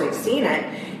course we've seen it.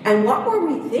 And what were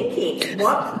we thinking?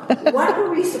 What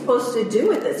were we supposed to do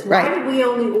with this? Why did we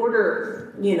only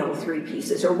order, 3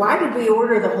 pieces? Or why did we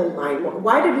order the whole line?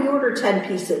 Why did we order 10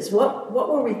 pieces? What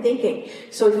were we thinking?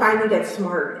 So we finally get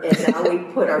smart, and now we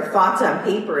put our thoughts on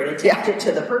paper and attach it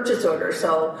to the purchase order.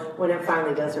 So when it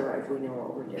finally does arrive, we know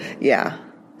what we're doing. Yeah.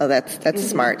 Oh, that's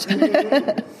smart.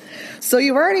 So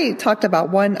you've already talked about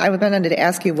one. I wanted to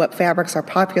ask you what fabrics are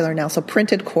popular now. So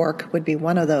printed cork would be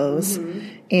one of those.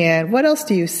 And what else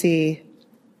do you see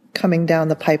coming down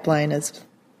the pipeline that's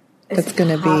going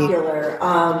to be popular?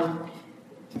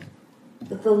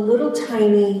 The little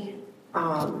tiny,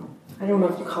 I don't know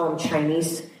if you call them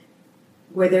Chinese,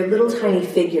 where they're little tiny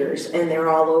figures and they're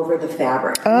all over the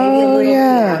fabric. Oh, maybe a little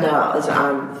yeah. panda is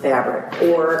on fabric.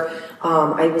 Or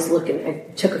I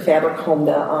took a fabric home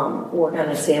to work on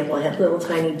a sample. I had little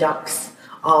tiny ducks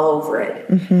all over it.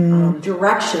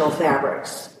 Directional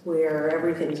fabrics where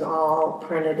everything's all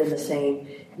printed in the same.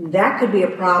 That could be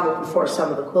a problem for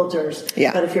some of the quilters.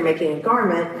 Yeah. But if you're making a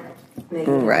garment, maybe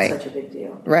not such a big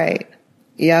deal. Right.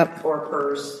 Yep. Or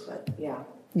purse, but yeah.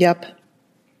 Yep.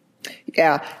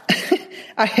 Yeah.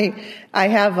 I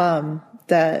have a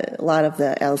lot of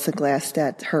the Allison Glass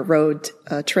her road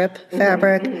trip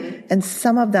fabric, and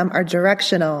some of them are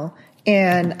directional.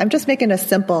 And I'm just making a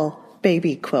simple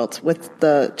baby quilt with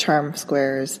the charm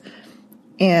squares,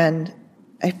 and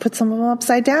I put some of them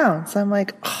upside down. So I'm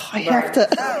like, I have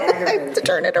to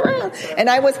turn it around. And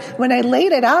when I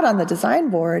laid it out on the design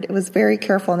board, it was very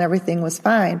careful and everything was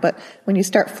fine. But when you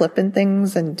start flipping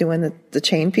things and doing the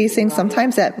chain piecing,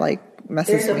 sometimes that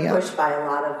messes me up. There's a push by a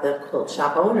lot of the quilt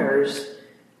shop owners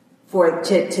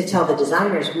to tell the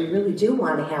designers, we really do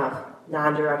want to have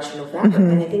non-directional fabric.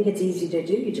 And I think it's easy to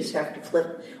do. You just have to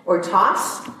flip or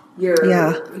toss your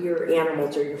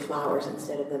animals or your flowers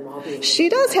instead of them all being. She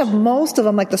does have most of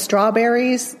them, like the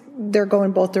strawberries. They're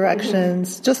going both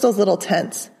directions. Just those little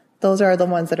tents. Those are the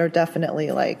ones that are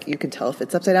definitely like, you can tell if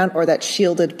it's upside down, or that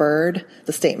shielded bird,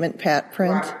 the statement print.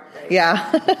 Right.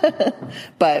 Yeah.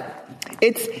 But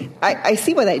I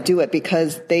see why they do it,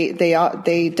 because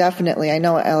they definitely, I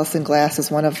know Alison Glass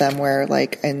is one of them, where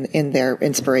like in their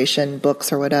inspiration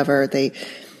books or whatever,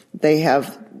 they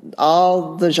have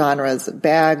all the genres,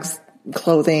 bags,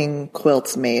 clothing,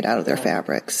 quilts made out of their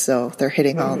fabrics. So they're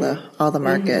hitting all the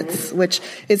markets, which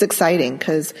is exciting,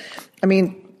 because I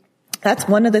mean, that's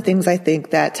one of the things I think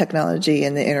that technology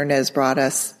and the internet has brought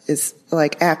us, is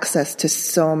like access to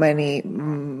so many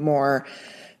more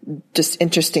just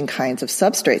interesting kinds of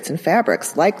substrates and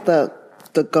fabrics, like the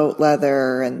goat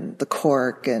leather and the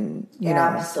cork and, you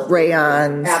know,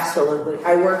 rayons. Absolutely.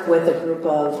 I work with a group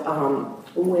of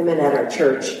women at our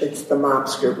church. It's the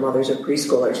MOPS group, Mothers of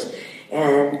Preschoolers.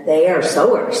 And they are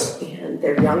sewers, and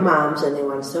they're young moms, and they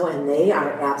want to sew, and they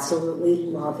are absolutely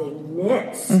loving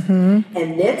knits. And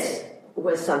knits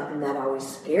was something that always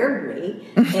scared me.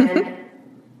 And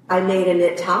I made a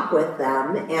knit top with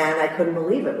them, and I couldn't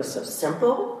believe it was so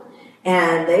simple.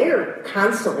 And they are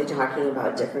constantly talking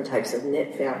about different types of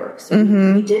knit fabrics. So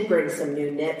we did bring some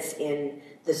new knits in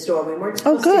the store. We weren't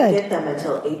supposed to get them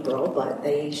until April, but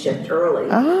they shipped early.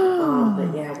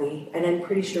 But yeah, and I'm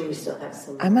pretty sure we still have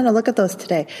some. I'm going to look at those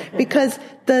today, because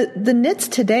the knits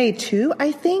today too,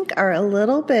 I think, are a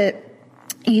little bit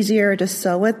easier to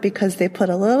sew with, because they put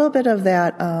a little bit of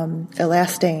that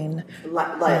elastane, the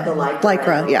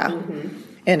lycra,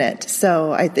 in it.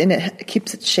 So and it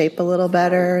keeps its shape a little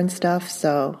better and stuff.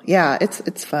 So yeah,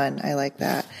 it's fun. I like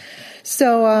that.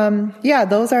 So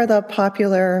those are the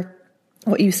popular,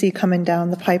 what you see coming down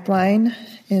the pipeline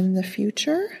in the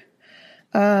future.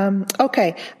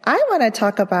 Okay, I want to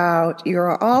talk about,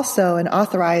 you're also an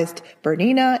authorized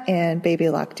Bernina and Baby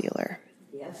Lock dealer.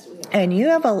 Yes, we are. And you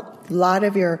have a lot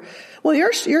of your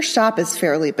shop is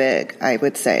fairly big, I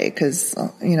would say, because,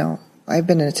 you know, I've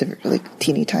been in it to really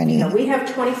teeny tiny. Yeah, we have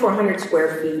 2,400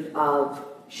 square feet of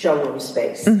showroom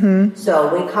space.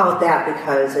 So we call it that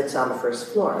because it's on the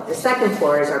first floor. The second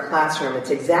floor is our classroom. It's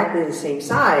exactly the same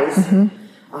size.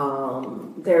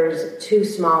 There's 2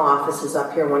 small offices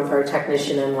up here, one for our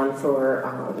technician and one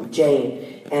for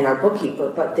Jane and our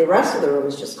bookkeeper. But the rest of the room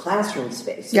is just classroom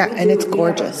space. So it's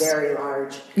gorgeous. We have a very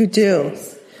large You do.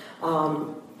 space.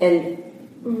 And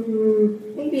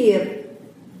maybe a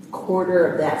quarter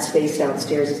of that space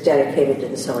downstairs is dedicated to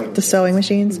the sewing. The sewing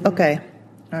machines? Okay.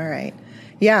 All right.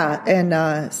 Yeah. And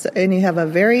you have a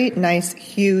very nice,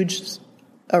 huge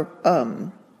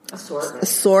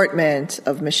assortment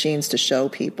of machines to show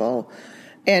people.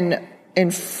 And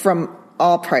from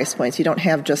all price points. You don't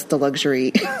have just the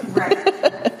luxury. Right.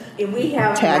 And we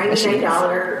have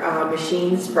 $99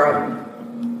 machines from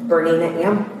Bernina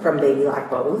and from Baby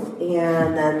Lock both.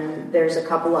 And then there's a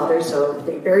couple others. So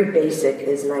the very basic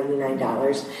is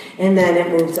 $99. And then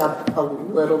it moves up a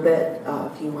little bit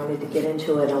if you wanted to get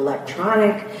into an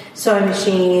electronic sewing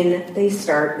machine. They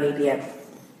start maybe at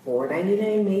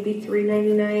 $4.99, maybe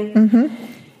 $3.99. Mm-hmm.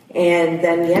 And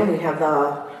then, we have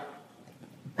the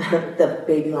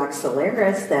Baby Lock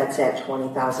Solaris, that's at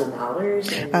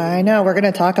 $20,000. I know, we're going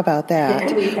to talk about that.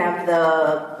 And we have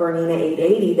the Bernina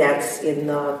 880, that's in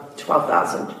the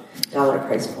 $12,000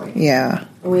 price point. Yeah.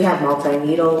 And we have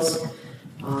multi-needles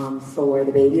for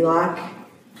the Baby Lock,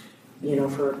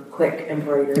 for quick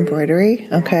embroidery. Embroidery,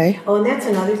 okay. Oh, and that's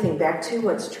another thing, back to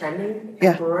what's trending.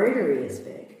 Yeah. Embroidery is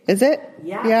big. Is it?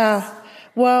 Yes. Yeah.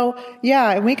 Well,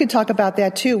 yeah, and we could talk about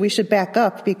that too. We should back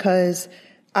up because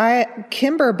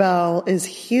Kimberbell is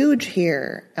huge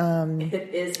here.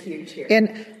 It is huge here.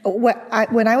 And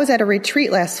when I was at a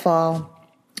retreat last fall,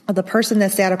 the person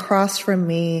that sat across from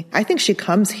me, I think she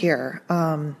comes here.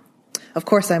 Of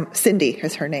course, Cindy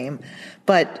is her name,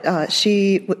 but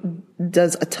she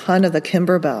does a ton of the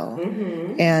Kimberbell,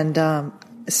 mm-hmm. and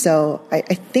so I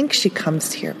think she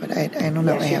comes here, but I don't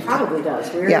know. Yeah, she probably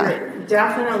does. We're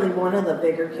definitely one of the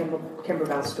bigger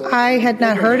Kimberbell stores. I had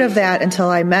not heard of that until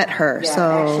I met her. Yeah,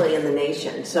 so actually in the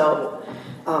nation. So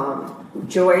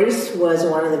Joyce was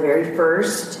one of the very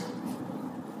first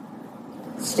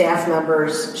staff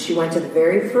members. She went to the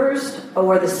very first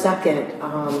or the second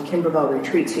Kimberbell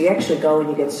retreat. So you actually go and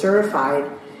you get certified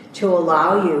to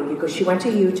allow you. She went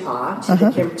to Utah to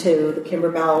the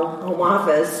Kimberbell home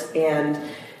office, and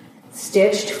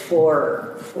stitched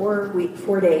for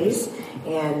 4 days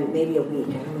and maybe a week.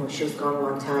 I don't know. She was gone a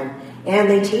long time. And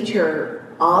they teach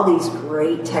her all these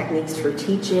great techniques for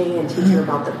teaching and teach her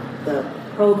about the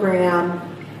program.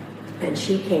 And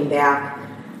she came back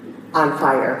on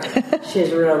fire.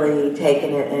 She's really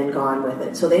taken it and gone with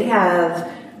it. So they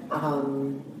have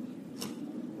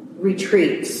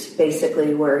retreats,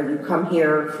 basically, where you come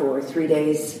here for 3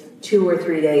 days, 2 or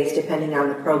 3 days, depending on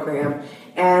the program,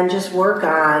 and just work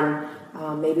on,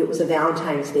 maybe it was a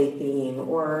Valentine's Day theme,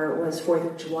 or it was 4th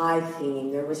of July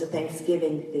theme, there was a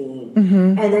Thanksgiving theme.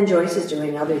 And then Joyce is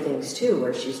doing other things, too,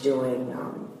 where she's doing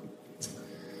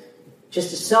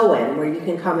just a sew-in, where you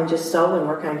can come and just sew and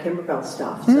work on Kimberbell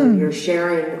stuff. So you're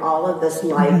sharing all of this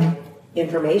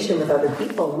information with other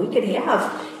people. And we could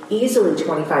have easily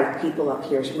 25 people up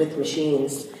here with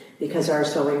machines because our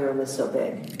sewing room is so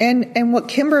big. And what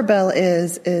Kimberbell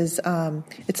is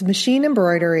it's machine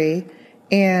embroidery,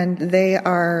 and they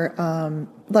are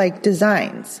like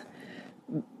designs.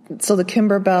 So the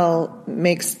Kimberbell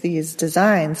makes these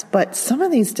designs, but some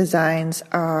of these designs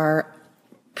are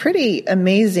pretty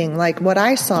amazing. Like what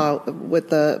I saw with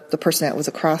the person that was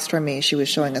across from me, she was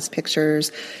showing us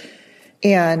pictures,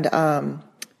 and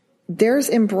there's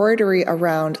embroidery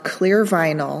around clear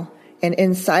vinyl, and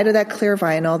inside of that clear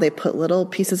vinyl they put little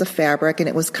pieces of fabric, and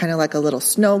it was kind of like a little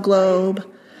snow globe.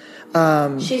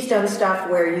 She's done stuff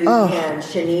where you can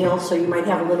chenille, so you might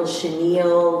have a little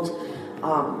chenilled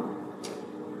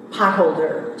pot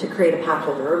holder to create a pot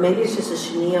holder, or maybe it's just a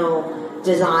chenille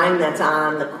design that's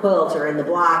on the quilt or in the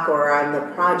block or on the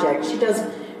project. She does,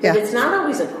 but it's not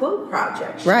always a quilt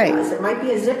project. She does. It might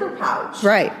be a zipper pouch.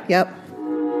 Right. Yep.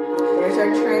 There's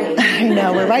our train. I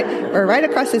know. We're right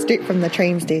across the street from the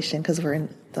train station because we're in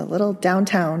the little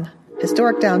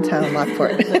historic downtown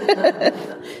Lockport.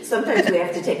 Sometimes we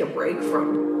have to take a break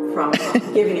from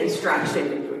giving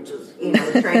instruction, which is,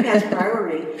 the train has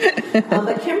priority.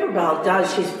 But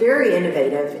Kimberbell she's very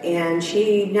innovative, and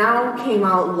she now came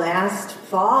out last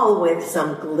fall with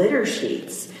some glitter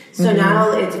sheets. So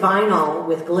now it's vinyl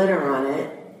with glitter on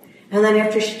it. And then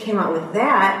after she came out with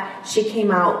that, she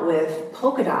came out with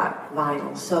polka dot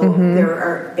vinyl. So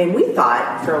and we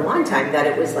thought for a long time that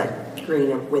it was like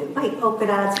green with white polka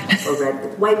dots or red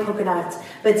with white polka dots.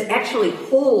 But it's actually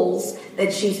holes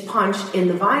that she's punched in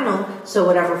the vinyl, so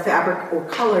whatever fabric or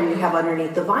color you have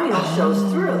underneath the vinyl shows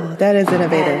through. That is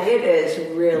innovative. And it is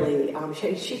really,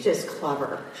 she's just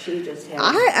clever. She just has...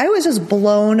 I was just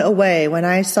blown away when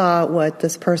I saw what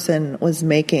this person was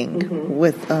making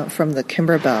with from the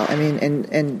Kimberbell. I mean,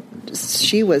 and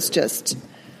she was just...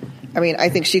 I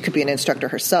think she could be an instructor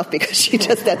herself because she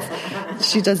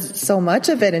does so much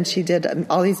of it, and she did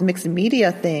all these mixed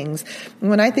media things.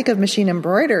 When I think of machine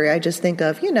embroidery, I just think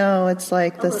of, it's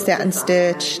like the satin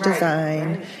stitch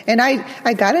design. Right. And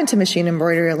I got into machine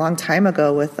embroidery a long time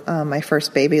ago with my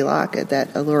first baby lock at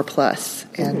that Allure Plus,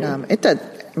 and it does.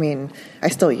 I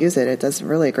still use it. It does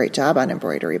really a great job on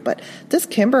embroidery. But this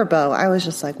Kimberbell, I was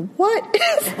just like, what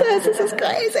is this? This is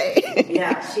crazy.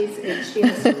 Yeah, she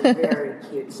has some very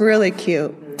cute stuff. Really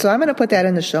cute. So I'm going to put that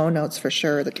in the show notes for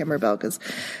sure, the Kimberbell, because,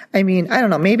 I don't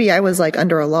know, maybe I was like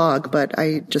under a log, but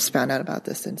I just found out about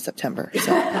this in September.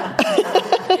 So.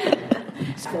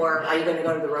 Are you going to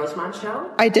go to the Rosemont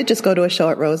show? I did just go to a show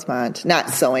at Rosemont, not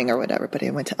sewing or whatever, but I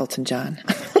went to Elton John.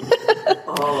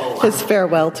 His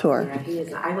farewell tour. Yeah, he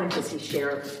is. I went to see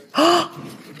Cheryl. I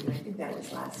think that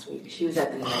was last week. She was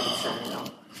at the United Center, though.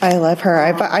 I love her.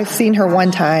 I've seen her one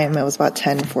time. It was about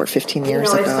 15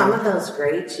 years ago. Some of those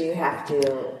greats, you have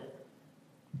to...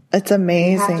 It's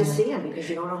amazing. You have to see him because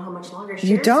you don't know how much longer.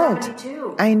 You don't.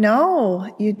 72. I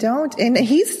know. You don't. And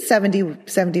he's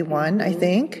 71, I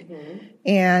think.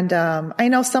 And I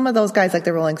know some of those guys, like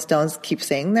the Rolling Stones, keep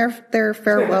saying their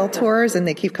farewell tours, and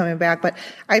they keep coming back. But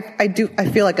I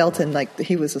feel like Elton, like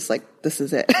he was just like, this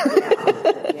is it.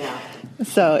 Yeah.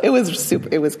 So it was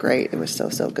it was great. It was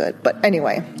so good. But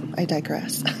anyway, I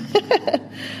digress.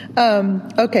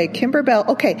 Okay, Kimberbell.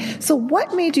 Okay, so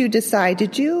what made you decide?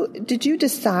 Did you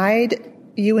decide,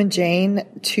 you and Jane,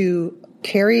 to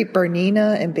carry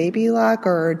Bernina and Baby Lock,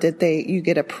 or did you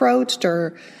get approached?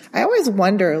 Or I always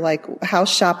wonder, like, how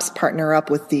shops partner up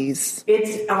with these.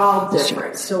 It's all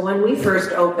different. So when we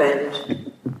first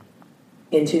opened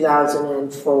in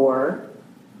 2004,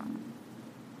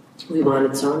 we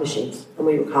wanted sewing machines, and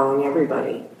we were calling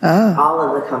everybody, all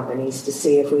of the companies, to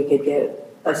see if we could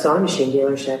get a sewing machine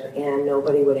dealership, and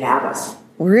nobody would have us.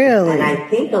 Really? And I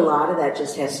think a lot of that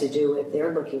just has to do with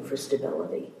they're looking for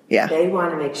stability. Yeah. They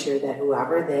want to make sure that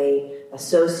whoever they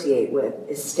associate with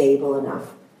is stable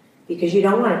enough. because you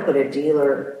don't want to put a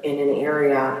dealer in an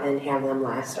area and have them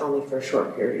last only for a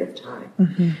short period of time.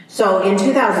 Mm-hmm. So in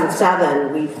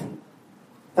 2007, we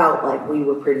felt like we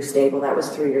were pretty stable. That was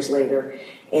 3 years later.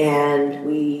 And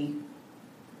we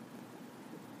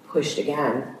pushed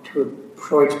again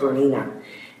towards Bernina.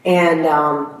 And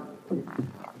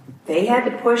they had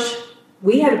to push.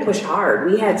 We had to push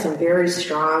hard. We had some very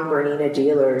strong Bernina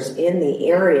dealers in the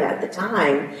area at the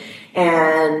time,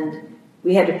 and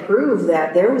we had to prove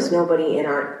that there was nobody in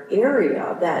our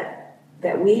area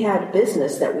that we had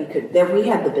business that we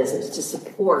had the business to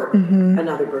support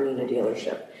another Bernina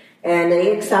dealership. And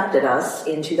they accepted us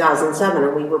in 2007,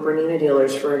 and we were Bernina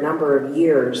dealers for a number of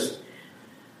years.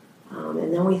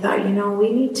 And then we thought,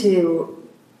 we need to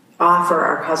offer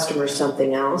our customers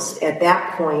something else. At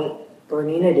that point,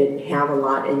 Bernina didn't have a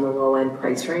lot in the low-end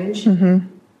price range. Mm-hmm.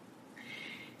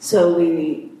 So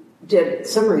we did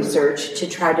some research to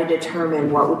try to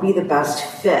determine what would be the best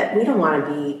fit. We don't want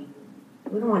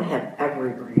to have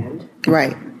every brand.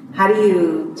 Right. How do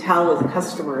you tell the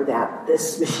customer that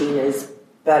this machine is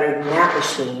better than that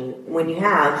machine when you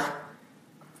have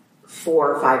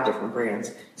 4 or 5 different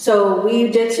brands? So we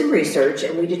did some research,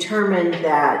 and we determined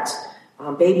that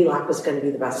Baby Lock was going to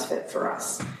be the best fit for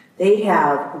us. They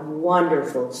have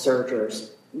wonderful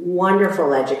sergers,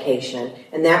 wonderful education,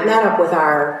 and that met up with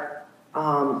our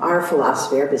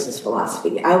philosophy, our business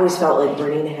philosophy. I always felt like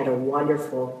Bernina had a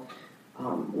wonderful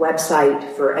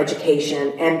website for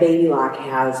education, and Baby Lock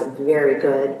has a very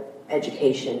good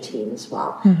education team as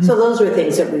well. Mm-hmm. So those were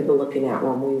things that we were looking at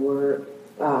when we were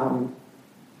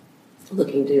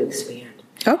looking to expand.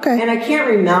 Okay. And I can't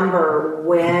remember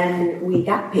when we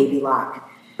got Baby Lock.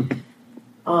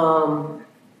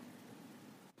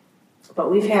 But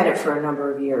we've had it for a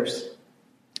number of years.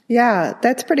 Yeah,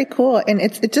 that's pretty cool. And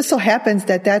it just so happens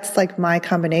that that's like my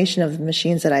combination of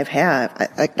machines that I've had.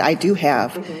 I do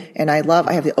have. Mm-hmm. And I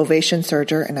have the Ovation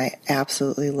Serger, and I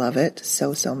absolutely love it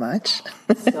so much.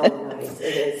 So nice.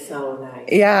 It is so nice.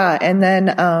 Yeah. And then,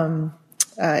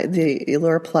 the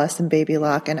Allure Plus and Baby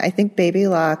Lock. And I think Baby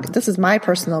Lock, this is my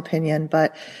personal opinion,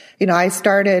 but, I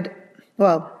started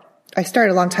a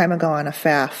long time ago on a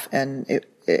FAF, and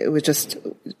it was just,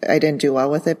 I didn't do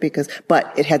well with it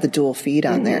but it had the dual feed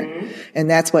on there. And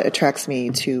that's what attracts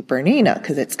me to Bernina,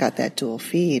 because it's got that dual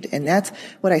feed. And that's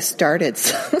what I started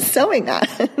sewing on.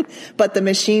 But the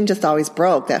machine just always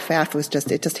broke. That FAF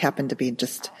it just happened to be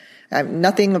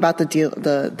nothing about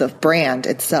the brand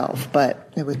itself,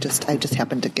 but I just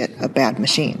happened to get a bad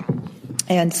machine.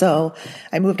 And so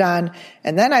I moved on,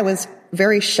 and then I was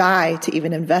very shy to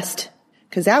even invest,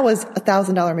 because that was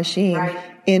 $1,000 machine. Right.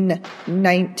 In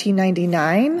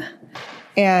 1999.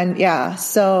 And yeah,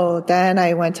 so then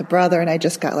I went to Brother, and I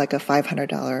just got like a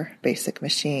 $500 basic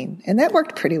machine, and that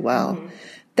worked pretty well. Mm-hmm.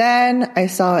 Then I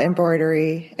saw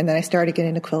embroidery, and then I started getting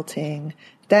into quilting.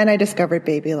 Then I discovered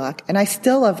Baby Lock, and I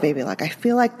still love Baby Lock. I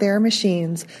feel like their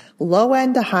machines, low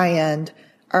end to high end,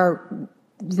 are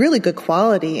really good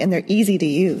quality, and they're easy to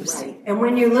use. Right. And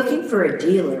when you're looking for a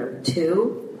dealer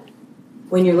too,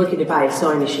 when you're looking to buy a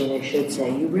sewing machine, I should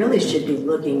say, you really should be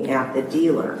looking at the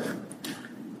dealer.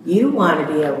 You want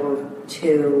to be able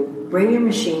to bring your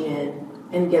machine in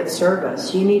and get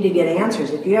service. You need to get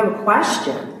answers. If you have a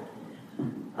question,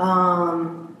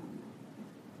 how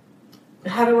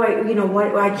do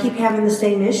I keep having the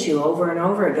same issue over and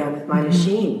over again with my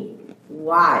machine?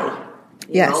 Why?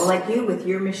 Yes. Like you with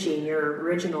your machine, your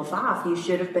original FAF, you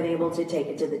should have been able to take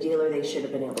it to the dealer. They should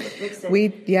have been able to fix it. We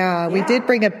did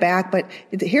bring it back, but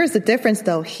here's the difference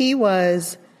though. He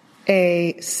was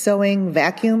a sewing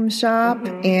vacuum shop,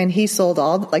 and he sold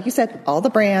like you said, all the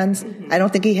brands. I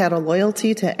don't think he had a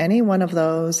loyalty to any one of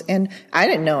those, and I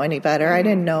didn't know any better. I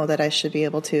didn't know that I should be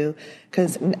able to,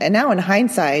 and now in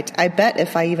hindsight, I bet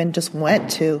if I even just went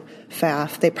to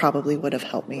FAF, they probably would have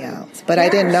helped me out, but I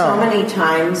didn't know. So many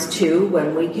times too,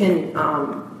 when we can,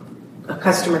 a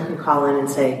customer can call in and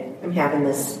say, I'm having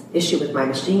this issue with my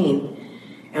machine,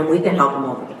 and we can help them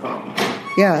over the phone.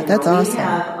 Yeah, that's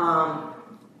awesome.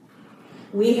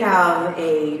 We have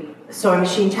a sewing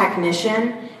machine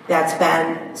technician that's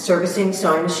been servicing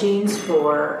sewing machines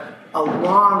for a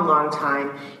long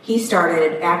time. He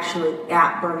started actually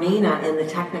at Bernina in the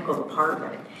technical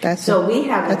department. We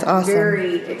have a awesome,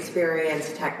 very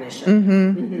experienced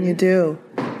technician. You do.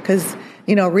 Because,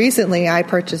 recently I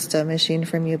purchased a machine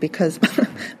from you because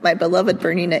my beloved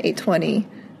Bernina 820,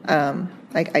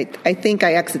 I think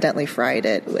I accidentally fried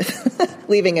it with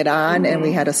leaving it on, and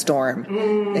we had a storm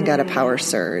and got a power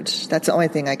surge. That's the only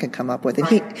thing I could come up with.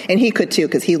 And he could too,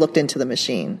 because he looked into the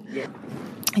machine.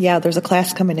 Yeah, there's a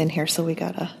class coming in here, so we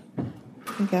gotta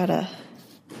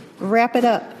wrap it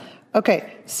up.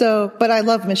 Okay. So, but I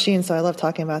love machines, so I love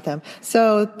talking about them.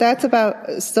 So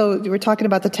so you were talking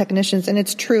about the technicians, and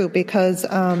it's true because,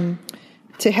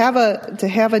 to have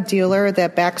a dealer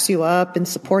that backs you up and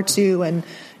supports you and,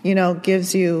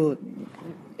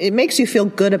 it makes you feel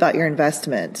good about your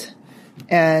investment,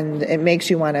 and it makes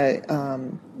you want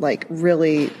to,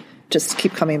 really just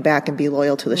keep coming back and be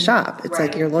loyal to the shop. It's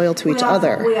like you're loyal to each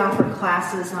other. We offer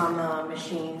classes on the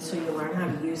machines, so you learn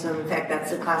how to use them. In fact,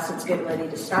 that's the class that's getting ready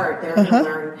to start. They're going to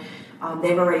learn.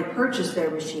 They've already purchased their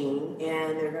machine,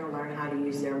 and they're going to learn how to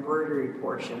use their embroidery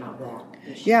portion of that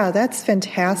machine. Yeah, that's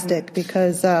fantastic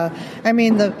because,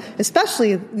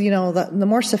 especially, the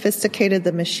more sophisticated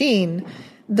the machine,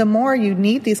 the more you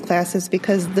need these classes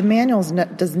because the manuals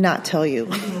does not tell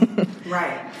you.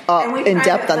 Right. In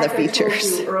depth on the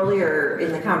features. I told you earlier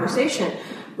in the conversation,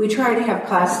 we try to have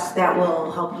classes that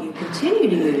will help you continue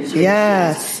to use your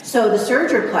machines. So the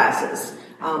serger classes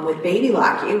with Baby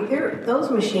Lock,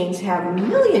 those machines have a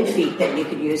million feet that you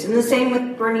could use, and the same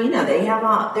with Bernina. They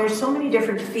have there's so many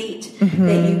different feet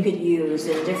that you could use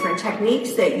and different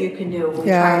techniques that you can do. We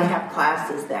try to have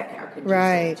classes that are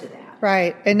conducive to that.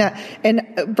 Right. And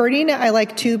Bernina I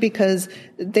like too because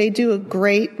they do a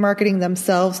great marketing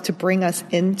themselves to bring us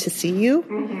in to see you,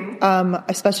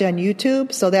 especially on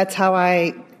YouTube. So that's how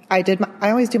I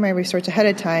always do my research ahead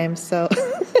of time. So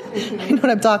I know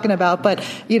what I'm talking about. But,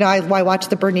 I watch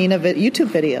the Bernina YouTube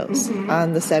videos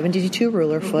on the 72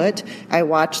 ruler foot. I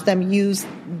watched them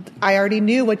I already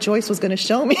knew what Joyce was going to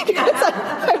show me because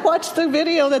I watched the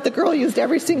video that the girl used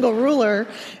every single ruler.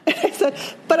 And I said,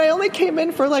 but I only came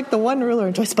in for the one ruler.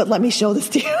 And Joyce said, but let me show this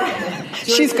to you.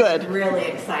 She's good. Really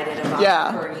excited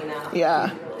about Bernina.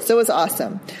 Yeah. So it was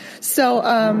awesome. So,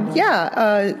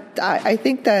 I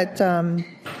think that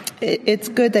it's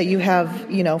good that you have,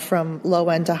 from low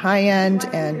end to high end,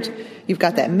 and you've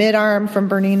got that mid arm from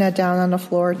Bernina down on the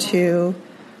floor too,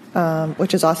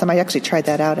 which is awesome. I actually tried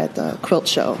that out at the quilt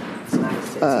show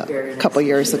a couple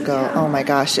years ago. Oh my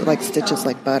gosh, it stitches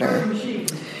like butter.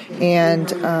 And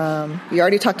you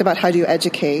already talked about how do you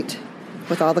educate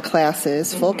with all the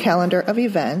classes, full calendar of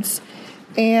events.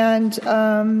 And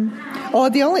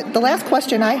the last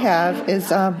question I have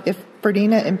is if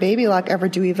Bernina and Baby Lock ever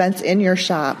do events in your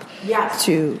shop to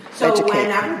educate. So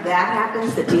whenever that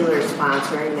happens, the dealer is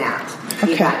sponsoring that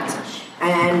event.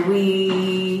 And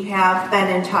we have been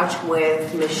in touch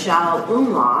with Michelle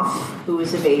Umloff, who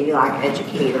is a Baby Lock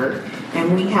educator,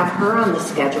 and we have her on the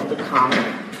schedule to come.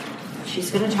 She's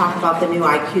going to talk about the new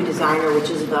IQ Designer, which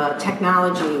is the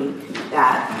technology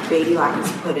that Baby Lock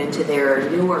has put into their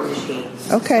newer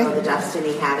machines. Okay. So the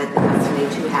Destiny had it, the Destiny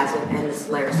 2 has it, and the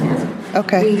Solaris has it.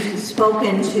 Okay. We've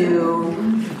spoken to,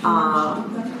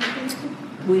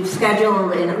 we've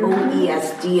scheduled an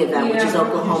OESD event, which is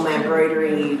Oklahoma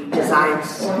Embroidery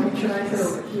Designs.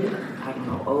 I don't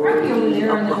know,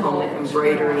 Oklahoma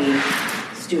Embroidery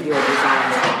Studio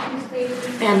Designs.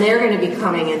 And they're going to be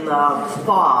coming in the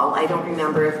fall. I don't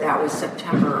remember if that was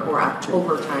September or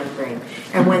October timeframe.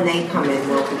 And when they come in,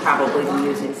 we'll probably be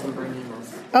using some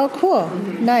Berninas. Oh, cool.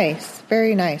 Nice.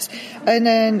 Very nice. And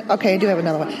then, I do have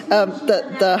another one.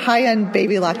 The high-end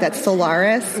Baby Lock, that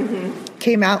Solaris,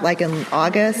 came out in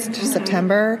August,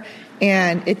 September.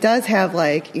 And it does have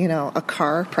a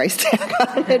car price tag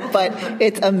on it, but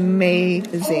it's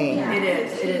amazing. It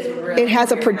is. It is really. It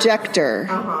has a projector.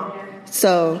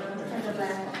 So...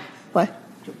 What?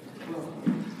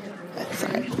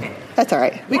 That's all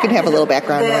right. We can have a little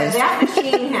background noise. That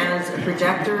machine has a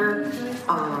projector.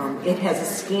 It has a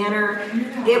scanner.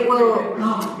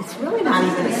 It's really not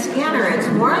even a scanner. It's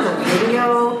more of a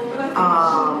video.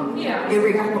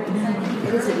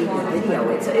 It isn't even a video.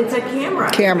 It's a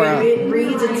camera. It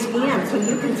reads and scans. So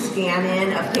you can scan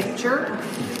in a picture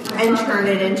and turn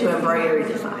it into embroidery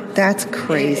design. That's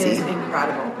crazy. It is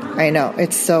incredible. I know.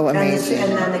 It's so amazing.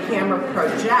 And then the camera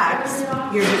projects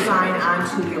your design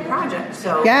onto your project.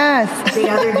 So yes. The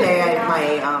other day,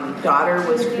 my daughter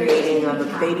was creating a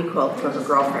baby quilt for her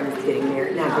girlfriend who's getting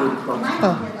married. Not baby quilt.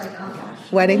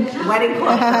 Wedding quilt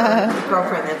for her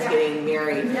girlfriend that's getting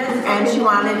married. And she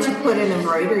wanted to put an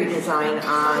embroidery design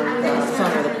on the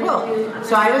center of the quilt.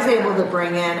 So I was able to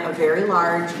bring in a very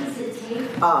large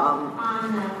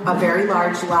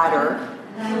letter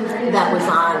that was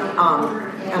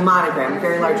on a monogram, a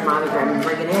very large monogram, and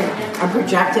bring it in and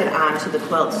project it onto the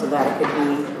quilt so that it could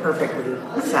be perfectly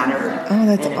centered. Oh,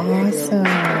 that's awesome.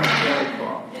 Very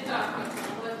cool.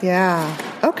 Yeah.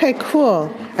 Okay,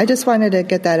 cool. I just wanted to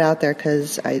get that out there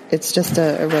because it's just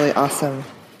a really awesome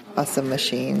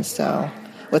machine. So,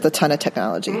 with a ton of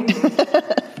technology.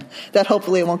 That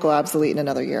hopefully won't go obsolete in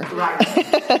another year. Right.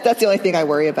 That's the only thing I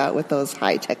worry about with those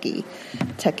high-techy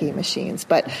techie machines.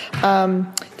 But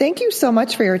thank you so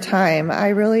much for your time. I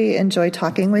really enjoy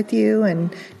talking with you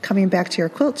and coming back to your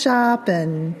quilt shop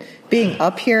and being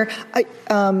up here.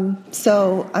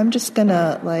 So I'm just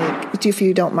gonna if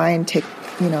you don't mind, take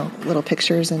little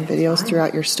pictures and videos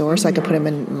throughout your store so I can put them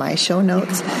in my show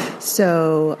notes.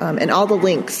 So and all the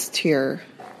links to your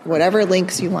whatever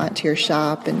links you want to your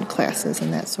shop and classes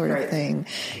and that sort of thing.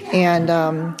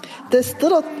 And this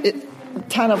little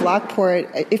town of Lockport,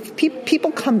 if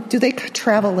people come, do they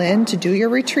travel in to do your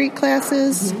retreat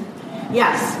classes? Mm-hmm.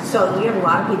 Yes. So we have a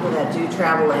lot of people that do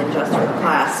travel in just for the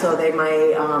class. So they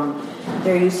might,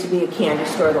 there used to be a candy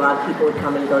store. A lot of people would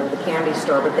come and go to the candy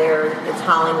store, but it's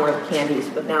Hollingworth Candies.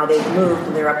 But now they've moved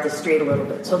and they're up the street a little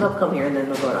bit. So they'll come here and then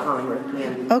they'll go to Hollingworth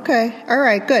Candies. Okay. All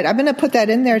right. Good. I'm going to put that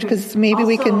in there because maybe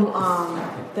we can.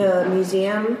 The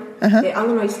museum, the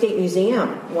Illinois State Museum,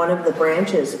 one of the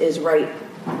branches is right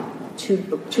two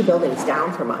buildings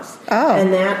down from us. Oh.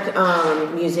 And that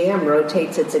museum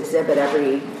rotates its exhibit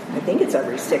every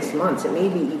 6 months. It may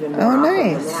be even more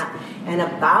often than that. And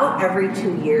about every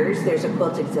 2 years, there's a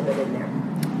quilt exhibit in there.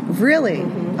 Really?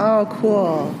 Mm-hmm. Oh,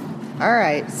 cool. All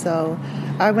right. So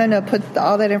I'm going to put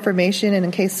all that information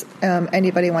in case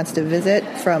anybody wants to visit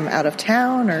from out of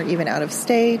town or even out of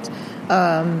state.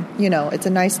 It's a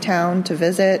nice town to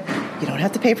visit. You don't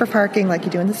have to pay for parking like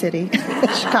you do in the city,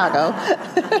 Chicago.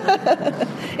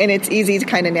 And it's easy to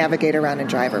kind of navigate around and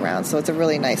drive around. So it's a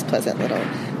really nice, pleasant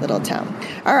little town.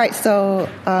 All right. So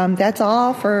that's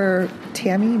all for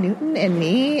Tammy Newton and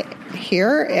me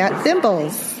here at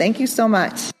Thimbles. Thank you so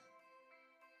much.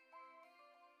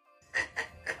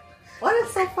 What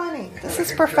is so funny? This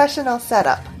is professional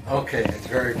setup. Okay, it's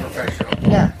very professional.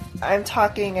 Yeah. I'm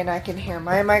talking and I can hear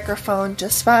my microphone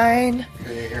just fine.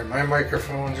 Can you hear my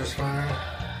microphone just fine?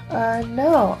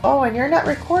 No. Oh, and you're not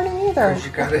recording either. Because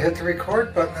you got to hit the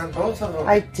record button on both of them.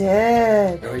 I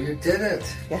did. No, you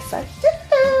didn't. Yes, I did.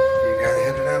 You got to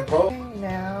hit it on both.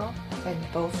 Now,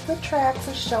 and both the tracks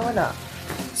are showing up.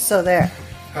 So there.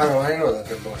 How do I know that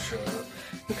they're both showing up?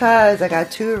 Because I got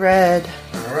two red.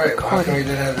 All right. Well, how come you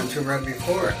didn't have the two red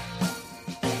before?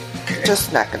 Okay.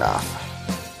 Just knock it off.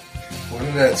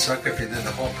 Wouldn't that suck if you did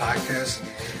the whole podcast?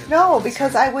 No,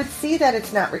 because I would see that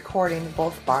it's not recording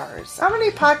both bars. How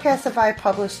many podcasts have I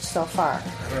published so far?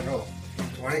 I don't know.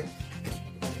 20?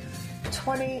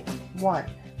 21.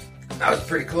 That was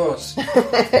pretty close.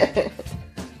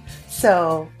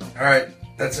 So. All right.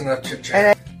 That's enough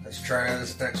chit-chat. Let's try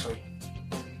this next one.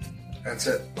 That's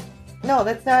it. No,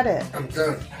 that's not it. I'm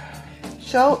done.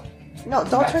 No,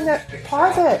 don't turn that.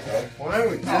 Pause it. Why?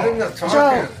 We did enough talking.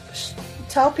 Joe,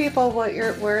 tell people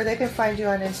where they can find you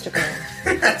on Instagram.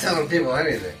 I'm not telling people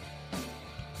anything.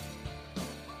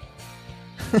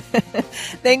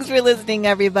 Thanks for listening,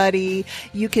 everybody.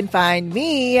 You can find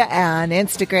me on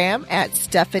Instagram at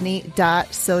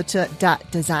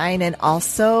stephanie.socha.design and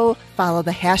also follow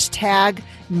the hashtag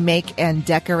Make and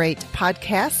Decorate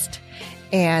Podcast.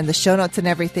 And the show notes and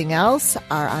everything else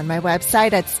are on my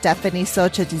website at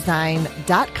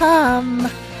stephaniesochadesign.com.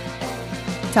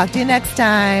 Talk to you next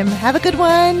time. Have a good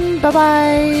one.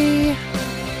 Bye-bye.